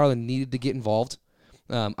don't think Harlan needed to get involved.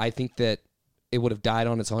 I think that it would have died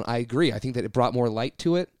on its own. I agree. I think that it brought more light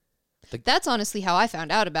to it. That's honestly how I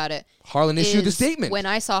found out about it. Harlan issued the statement. When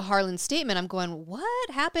I saw Harlan's statement, I'm going, what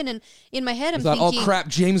happened? And in my head, I'm thinking, oh crap,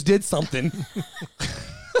 James did something.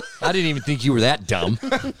 I didn't even think you were that dumb.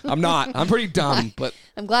 I'm not. I'm pretty dumb, but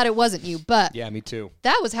I'm glad it wasn't you. But yeah, me too.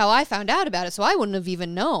 That was how I found out about it, so I wouldn't have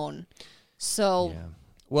even known. So,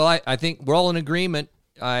 well, I think we're all in agreement.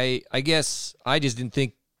 I guess I just didn't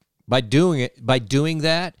think by doing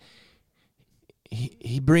that,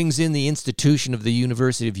 he brings in the institution of the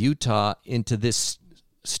University of Utah into this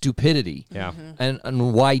stupidity. Yeah. Mm-hmm.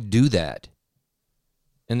 And why do that?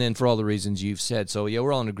 And then for all the reasons you've said. So, yeah,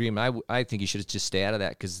 we're all in agreement. I think you should just stay out of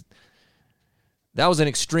that, because that was an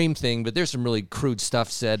extreme thing, but there's some really crude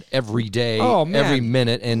stuff said every day, every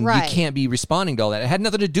minute, and you can't be responding to all that. It had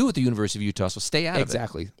nothing to do with the University of Utah, so stay out of it.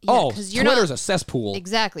 Exactly. Yeah, Twitter's a cesspool.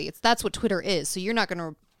 Exactly. That's what Twitter is. So you're not going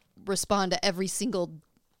to respond to every single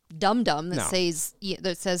dum-dum that says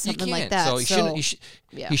something like that. So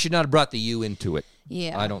he should not have brought the U into it.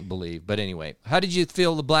 Yeah. I don't believe. But anyway, how did you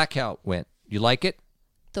feel the Blackout went? You like it?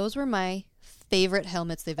 Those were my favorite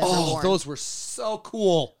helmets they've ever worn. Those were so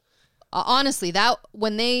cool. Honestly, that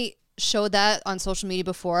when they showed that on social media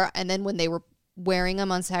before, and then when they were wearing them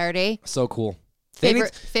on Saturday, so cool.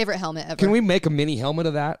 Favorite helmet ever. Can we make a mini helmet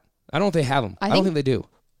of that? I don't know if they have them. I don't think they do.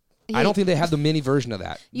 Yeah. I don't think they have the mini version of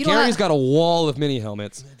that. Gary's got a wall of mini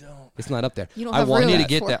helmets. They don't. It's not up there. You don't have room. I need to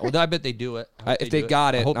get that. Well, I bet they do it. If they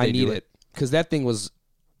got it, I need it, because that thing was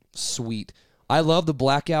sweet. I love the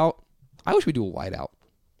Blackout. I wish we do a whiteout.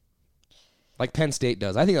 like Penn State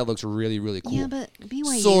does. I think that looks really, really cool. Yeah, but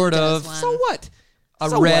BYU Sort does of. one. So what? A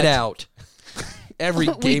So red what? out. Every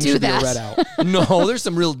We game do should that. be a red out. No, there's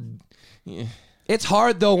some real. It's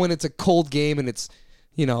hard though when it's a cold game and it's,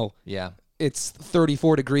 Yeah. it's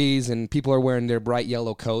 34 degrees and people are wearing their bright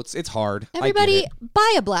yellow coats. It's hard. I get Everybody it.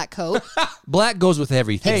 buy a black coat. Black goes with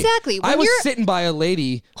everything. Hey, Exactly. I When was you're- sitting by a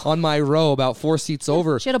lady on my row about 4 seats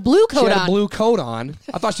over. She had a blue coat She had on. a blue coat on.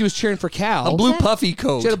 I thought she was cheering for Cal. A blue puffy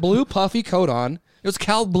coat. She had a blue puffy coat on. It was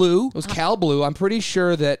Cal Blue. It was Cal Blue. I'm pretty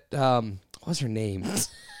sure that what was her name?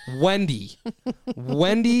 Wendy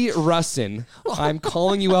Russin. I'm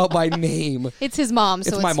calling you out by name. It's his mom, so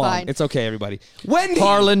It's it's my mom. fine. It's okay, everybody. Wendy.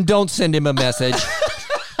 Harlan, don't send him a message.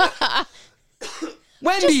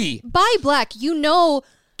 Wendy, Buy black. You know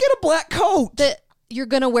get a black coat. that you're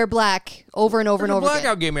going to wear black over and over and over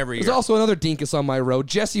Blackout again. game every year. There's also another dinkus on my road,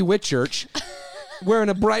 Jesse Whitchurch, wearing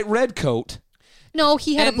a bright red coat. No,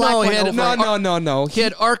 he had a And black no, one he had a- over. No. He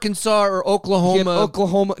had Arkansas or Oklahoma. He had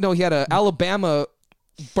Oklahoma. No, he had a Alabama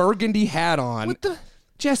burgundy hat on. What the?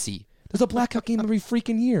 Jesse, there's a blackout game every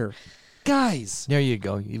freaking year. Guys, There you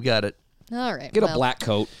go. You've got it. All right. get a well, black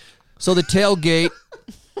coat. So the tailgate,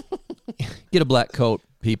 get a black coat,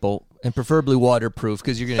 people, and preferably waterproof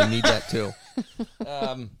because you're going to need that too.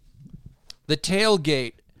 The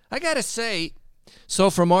tailgate, I got to say, so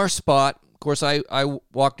from our spot, of course, I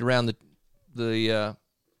walked around the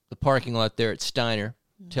parking lot there at Steiner,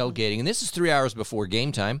 tailgating, and this is 3 hours before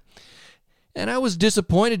game time, and I was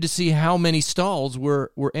disappointed to see how many stalls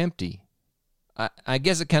were empty. I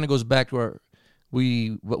guess it kind of goes back to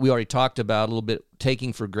what we already talked about a little bit,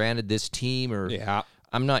 taking for granted this team, or Yeah.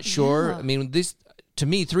 I'm not sure. Yeah. I mean, this to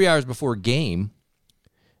me 3 hours before game,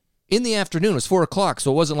 in the afternoon, it was 4 o'clock,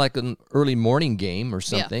 so it wasn't like an early morning game or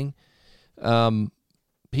something.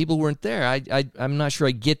 People weren't there. I'm not sure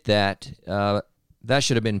I get that. That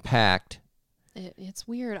should have been packed. It's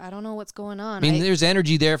weird. I don't know what's going on. I mean, there's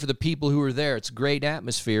energy there for the people who were there. It's a great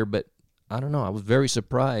atmosphere, but I don't know. I was very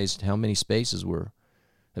surprised how many spaces were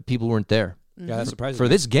that people weren't there Yeah, that's surprising. for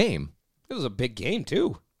this game. It was a big game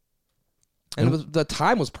too, and the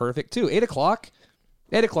time was perfect too. 8 o'clock.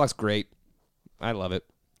 8 o'clock's great. I love it.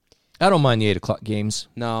 I don't mind the 8 o'clock games.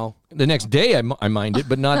 No, The next day, I mind it,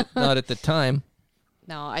 but not at the time.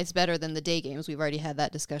 No, it's better than the day games. We've already had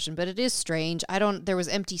that discussion, but it is strange. There was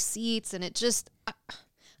empty seats, and it just.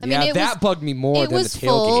 I mean, it that was, bugged me more it than was the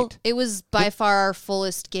full. tailgate. It was by far our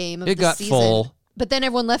fullest game of It the got season. full. But then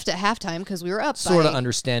everyone left at halftime because we were up. Sort of by,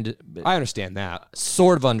 understand it. But I understand that.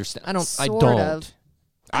 sort of understand. I don't. Sort Of.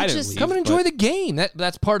 I didn't just- leave, Come and enjoy but- the game.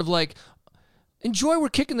 That's part of like enjoy. We're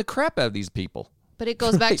kicking the crap out of these people. But it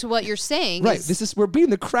goes back to what you're saying. Right. We're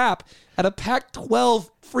beating the crap out of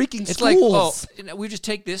Pac-12 freaking It's like schools. we just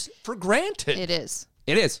take this for granted. It is.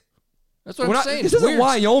 It is. That's what We're I'm not, saying. this It's isn't weird.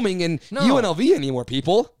 Wyoming and No. UNLV anymore,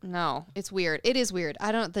 people. No, it's weird. It is weird.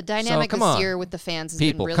 The dynamic come this on. year with the fans has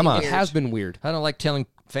People, been really come on. weird. It has been weird. I don't like telling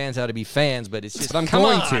fans how to be fans, but it's just But I'm come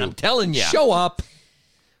going on, to. I'm telling you. Show up.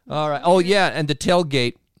 All right. Oh yeah, and the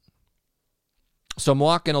tailgate. So I'm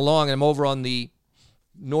walking along, and I'm over on the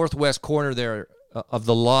northwest corner there of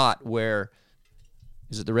the lot where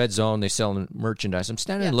is it the red zone? They sell merchandise. I'm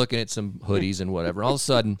standing there looking at some hoodies and whatever. All of a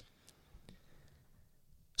sudden,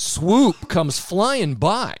 Swoop comes flying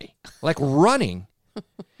by, like running,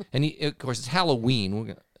 and of course it's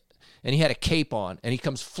Halloween, and he had a cape on, and he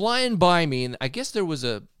comes flying by me, and I guess there was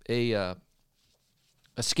a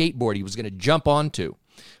skateboard he was going to jump onto,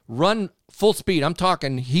 run full speed. I'm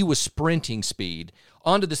talking he was sprinting speed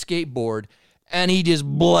onto the skateboard, and he just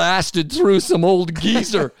blasted through some old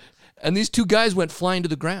geezer, and these two guys went flying to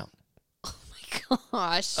the ground.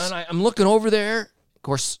 Gosh. And I'm looking over there. Of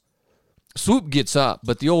course, Swoop gets up,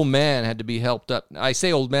 but the old man had to be helped up. I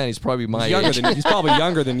say old man, he's probably my age. He's probably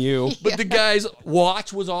younger than you. But the guy's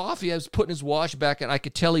watch was off. He was putting his watch back, and I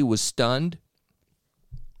could tell he was stunned.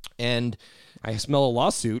 And I smell a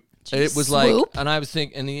lawsuit. it was like, Swoop? and I was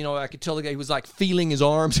thinking, and I could tell the guy, he was like feeling his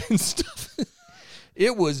arms and stuff.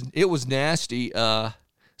 It was nasty.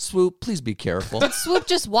 Swoop, please be careful. Swoop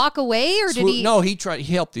just walk away, or did Swoop, he? no, he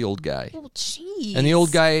helped the old guy. Oh, jeez. And the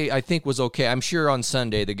old guy, I think, was okay. I'm sure on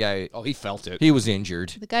Sunday, the guy, Oh, he felt it. he was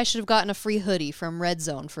injured. The guy should have gotten a free hoodie from Red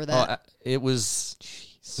Zone for that. It was,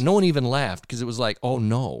 no one even laughed because it was like, oh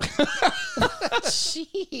no.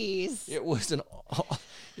 Jeez. It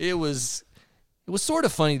was sort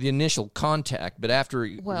of funny, the initial contact, but after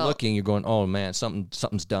Well- looking, you're going, oh man,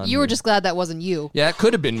 something's done. You were here. just glad that wasn't you. Yeah, it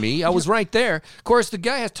could have been me. I was right there. Of course, the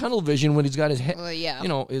guy has tunnel vision when he's got his head, Well, yeah.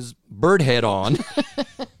 his bird head on.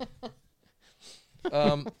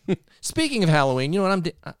 Speaking of Halloween, you know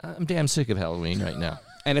what? I'm damn sick of Halloween right now.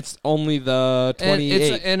 And it's only the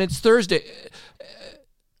 28th. And it's Thursday.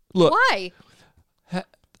 Look. Why?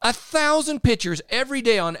 1,000 pictures every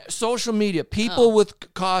day on social media. People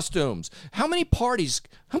with costumes. How many parties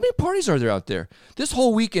are there out there? This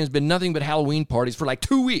whole weekend has been nothing but Halloween parties for like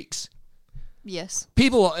 2 weeks. Yes.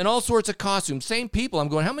 People in all sorts of costumes. Same people. I'm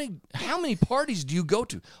going, how many parties do you go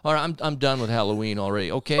to? All right, I'm done with Halloween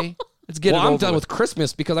already. Okay? Let's get it over I'm done with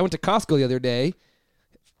Christmas because I went to Costco the other day,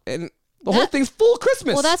 and the whole thing's full of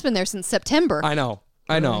Christmas. Well, that's been there since September. I know.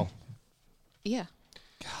 Yeah.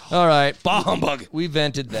 All right. Bah humbug. We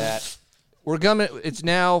vented that. We're coming. It's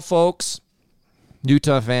now, folks,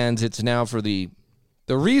 Utah fans, it's now for the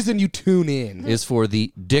reason you tune in is for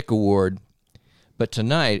the Dick Award. But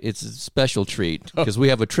tonight, it's a special treat because we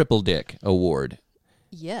have a Triple Dick Award.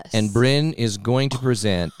 Yes. And Brynn is going to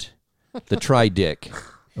present the Tri-Dick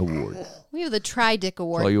Award. We have the Tri-Dick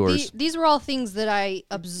Award. All yours. These were all things that I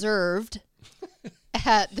observed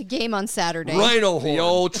at the game on Saturday. Rhino horn. the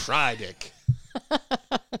old Tri-Dick.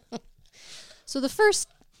 So the first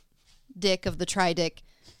dick of the Tri-Dick,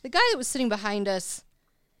 the guy that was sitting behind us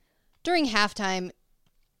during halftime,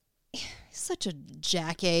 he's such a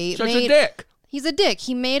jackass. Such a dick. He's a dick.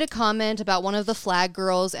 He made a comment about one of the flag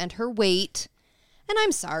girls and her weight. And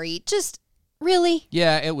I'm sorry, just really?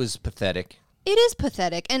 Yeah, it was pathetic. It is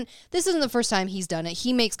pathetic. And this isn't the first time he's done it.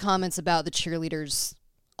 He makes comments about the cheerleaders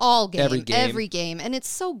all game. Every game. And it's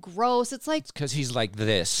so gross. It's like... Because he's like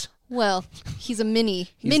this. Well, he's a mini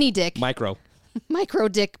dick. Micro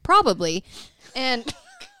Dick, probably. And...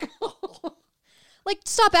 Like,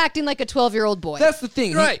 stop acting like a 12-year-old boy. That's the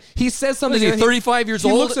thing. Right. He says something. Is he 35 years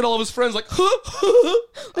old? He looks at all of his friends like,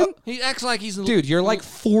 he acts like he's... Dude, you're like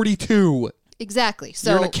 42. Exactly.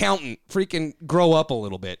 So You're an accountant. Freaking grow up a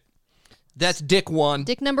little bit. That's Dick 1.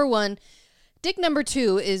 Dick number 1. Dick number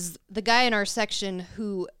 2 is the guy in our section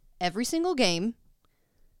who every single game,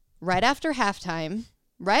 right after halftime,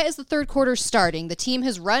 right as the third quarter's starting, the team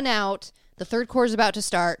has run out, the third quarter's about to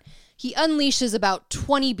start, he unleashes about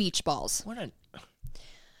 20 beach balls.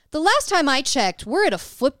 The last time I checked, we're at a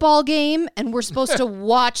football game, and we're supposed to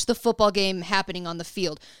watch the football game happening on the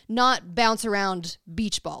field, not bounce around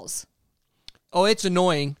beach balls. Oh, it's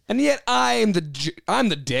annoying. And yet I'm the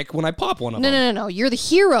dick when I pop one of them. No. You're the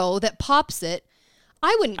hero that pops it.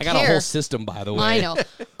 I wouldn't care. I got a whole system, by the way. I know.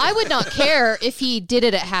 I would not care if he did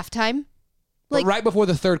it at halftime. Like, right before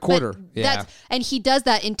the third quarter. Yeah. And he does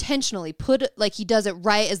that intentionally. He does it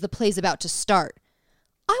right as the play's about to start.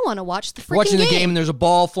 I want to watch the freaking Watching game. the game and there's a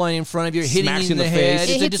ball flying in front of you, hitting you in the head.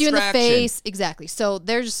 It It's hits a you in the distraction. face. Exactly. So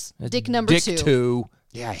there's Dick number Dick 2.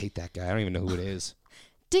 Yeah, I hate that guy. I don't even know who it is.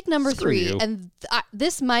 Dick number Screw 3, you. and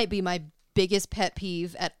this might be my biggest pet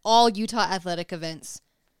peeve at all Utah athletic events,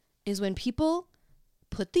 is when people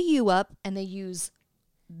put the U up and they use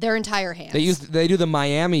their entire hands. They do the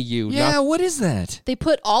Miami U. Yeah, what is that? They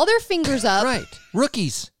put all their fingers up. Right.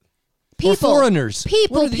 Rookies. People. Or foreigners.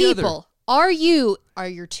 People. What are the other? Are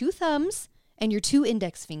your 2 thumbs and your 2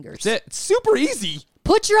 index fingers. It's super easy.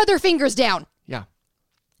 Put your other fingers down. Yeah.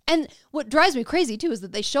 And what drives me crazy, too, is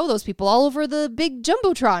that they show those people all over the big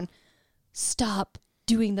Jumbotron. Stop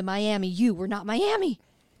doing the Miami U. We're not Miami.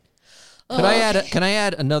 Can I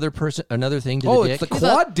add another thing to the dick? It's the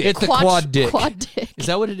quad dick. It's the quad dick. Quad dick. Is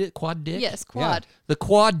that what it is? Quad dick? Yes, quad. Yeah. The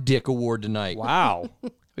Quad Dick Award tonight. Wow.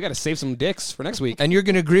 We got to save some dicks for next week. And you're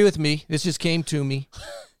going to agree with me. This just came to me.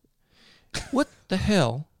 What the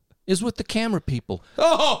hell is with the camera people?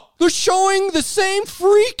 Oh! They're showing the same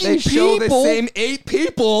freaking They show the people same 8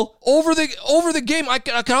 people. over the game. I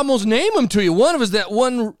can almost name them to you. One was that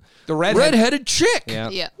one The redheaded chick. Yeah.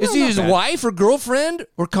 Yeah. Is he his bad. wife or girlfriend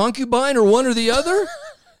or concubine or one or the other?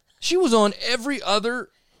 She was on every other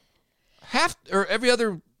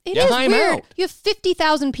It is time weird. out. You have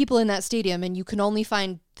 50,000 people in that stadium, and you can only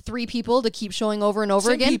find 3 people to keep showing over and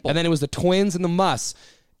over Same again. people. And then it was the twins and the Muss.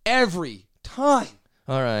 Every time.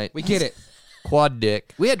 All right. We get it. Quad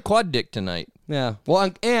dick. We had quad dick tonight. Yeah.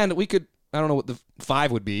 Well, and we could, I don't know what the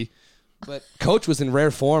 5 would be, but Coach was in rare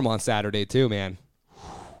form on Saturday too, man.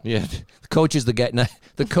 Yeah. The coach is the guy.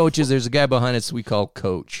 The coach is, there's a guy behind us we call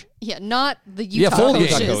Coach. Yeah, not the Utah full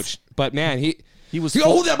coaches. game. Coach. But man, he was.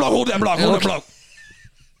 hold that block, hold that block, hold that block.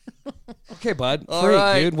 Okay, bud. All Freak,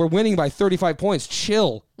 right. dude. We're winning by 35 points.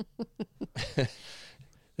 Chill.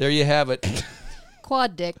 There you have it.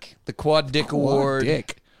 Quad dick. The Quad Dick Award.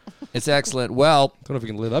 Dick. It's excellent. Well, Don't know if we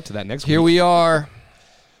can live up to that next here week. we are.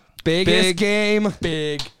 Biggest game.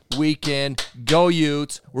 Big weekend. Go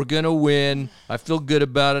Utes. We're going to win. I feel good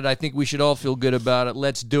about it. I think we should all feel good about it.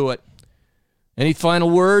 Let's do it. Any final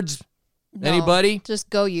words? No, Anybody? Just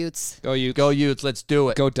go Utes. Go you. Go Utes. Let's do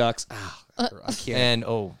it. Go Ducks. I can't. And,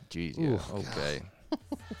 oh, geez. Yeah. Okay.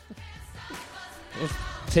 Let's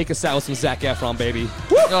take us out with some Zac Efron, baby.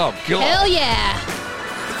 Woo! Oh, God. Hell yeah.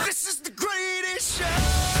 This is the greatest show.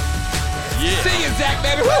 Yeah. Sing it, Zach,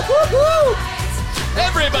 baby. Woo, woo, woo.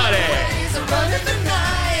 Everybody.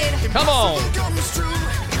 Come on.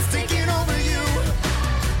 It's taking over you.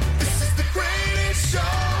 This is the greatest show.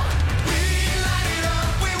 We light it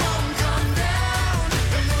up, we won't come down.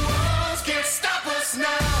 And the walls can't stop us now.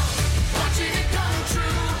 Watching it come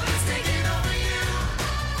true. It's taking over you.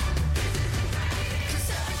 'Cause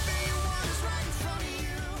everything you want is right in front of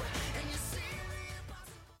you. And you see the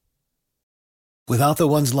impossible. Without the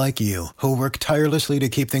ones like you, who work tirelessly to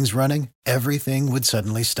keep things running, everything would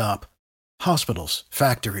suddenly stop. Hospitals,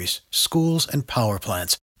 factories, schools, and power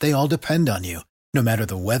plants, they all depend on you. No matter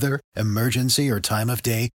the weather, emergency, or time of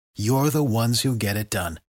day, you're the ones who get it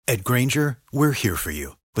done. At Grainger, we're here for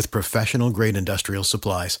you with professional-grade industrial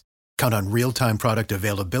supplies. Count on real-time product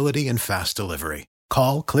availability and fast delivery.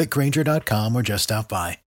 Call, click Grainger.com, or just stop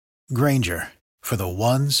by. Grainger, for the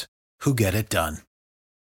ones who get it done.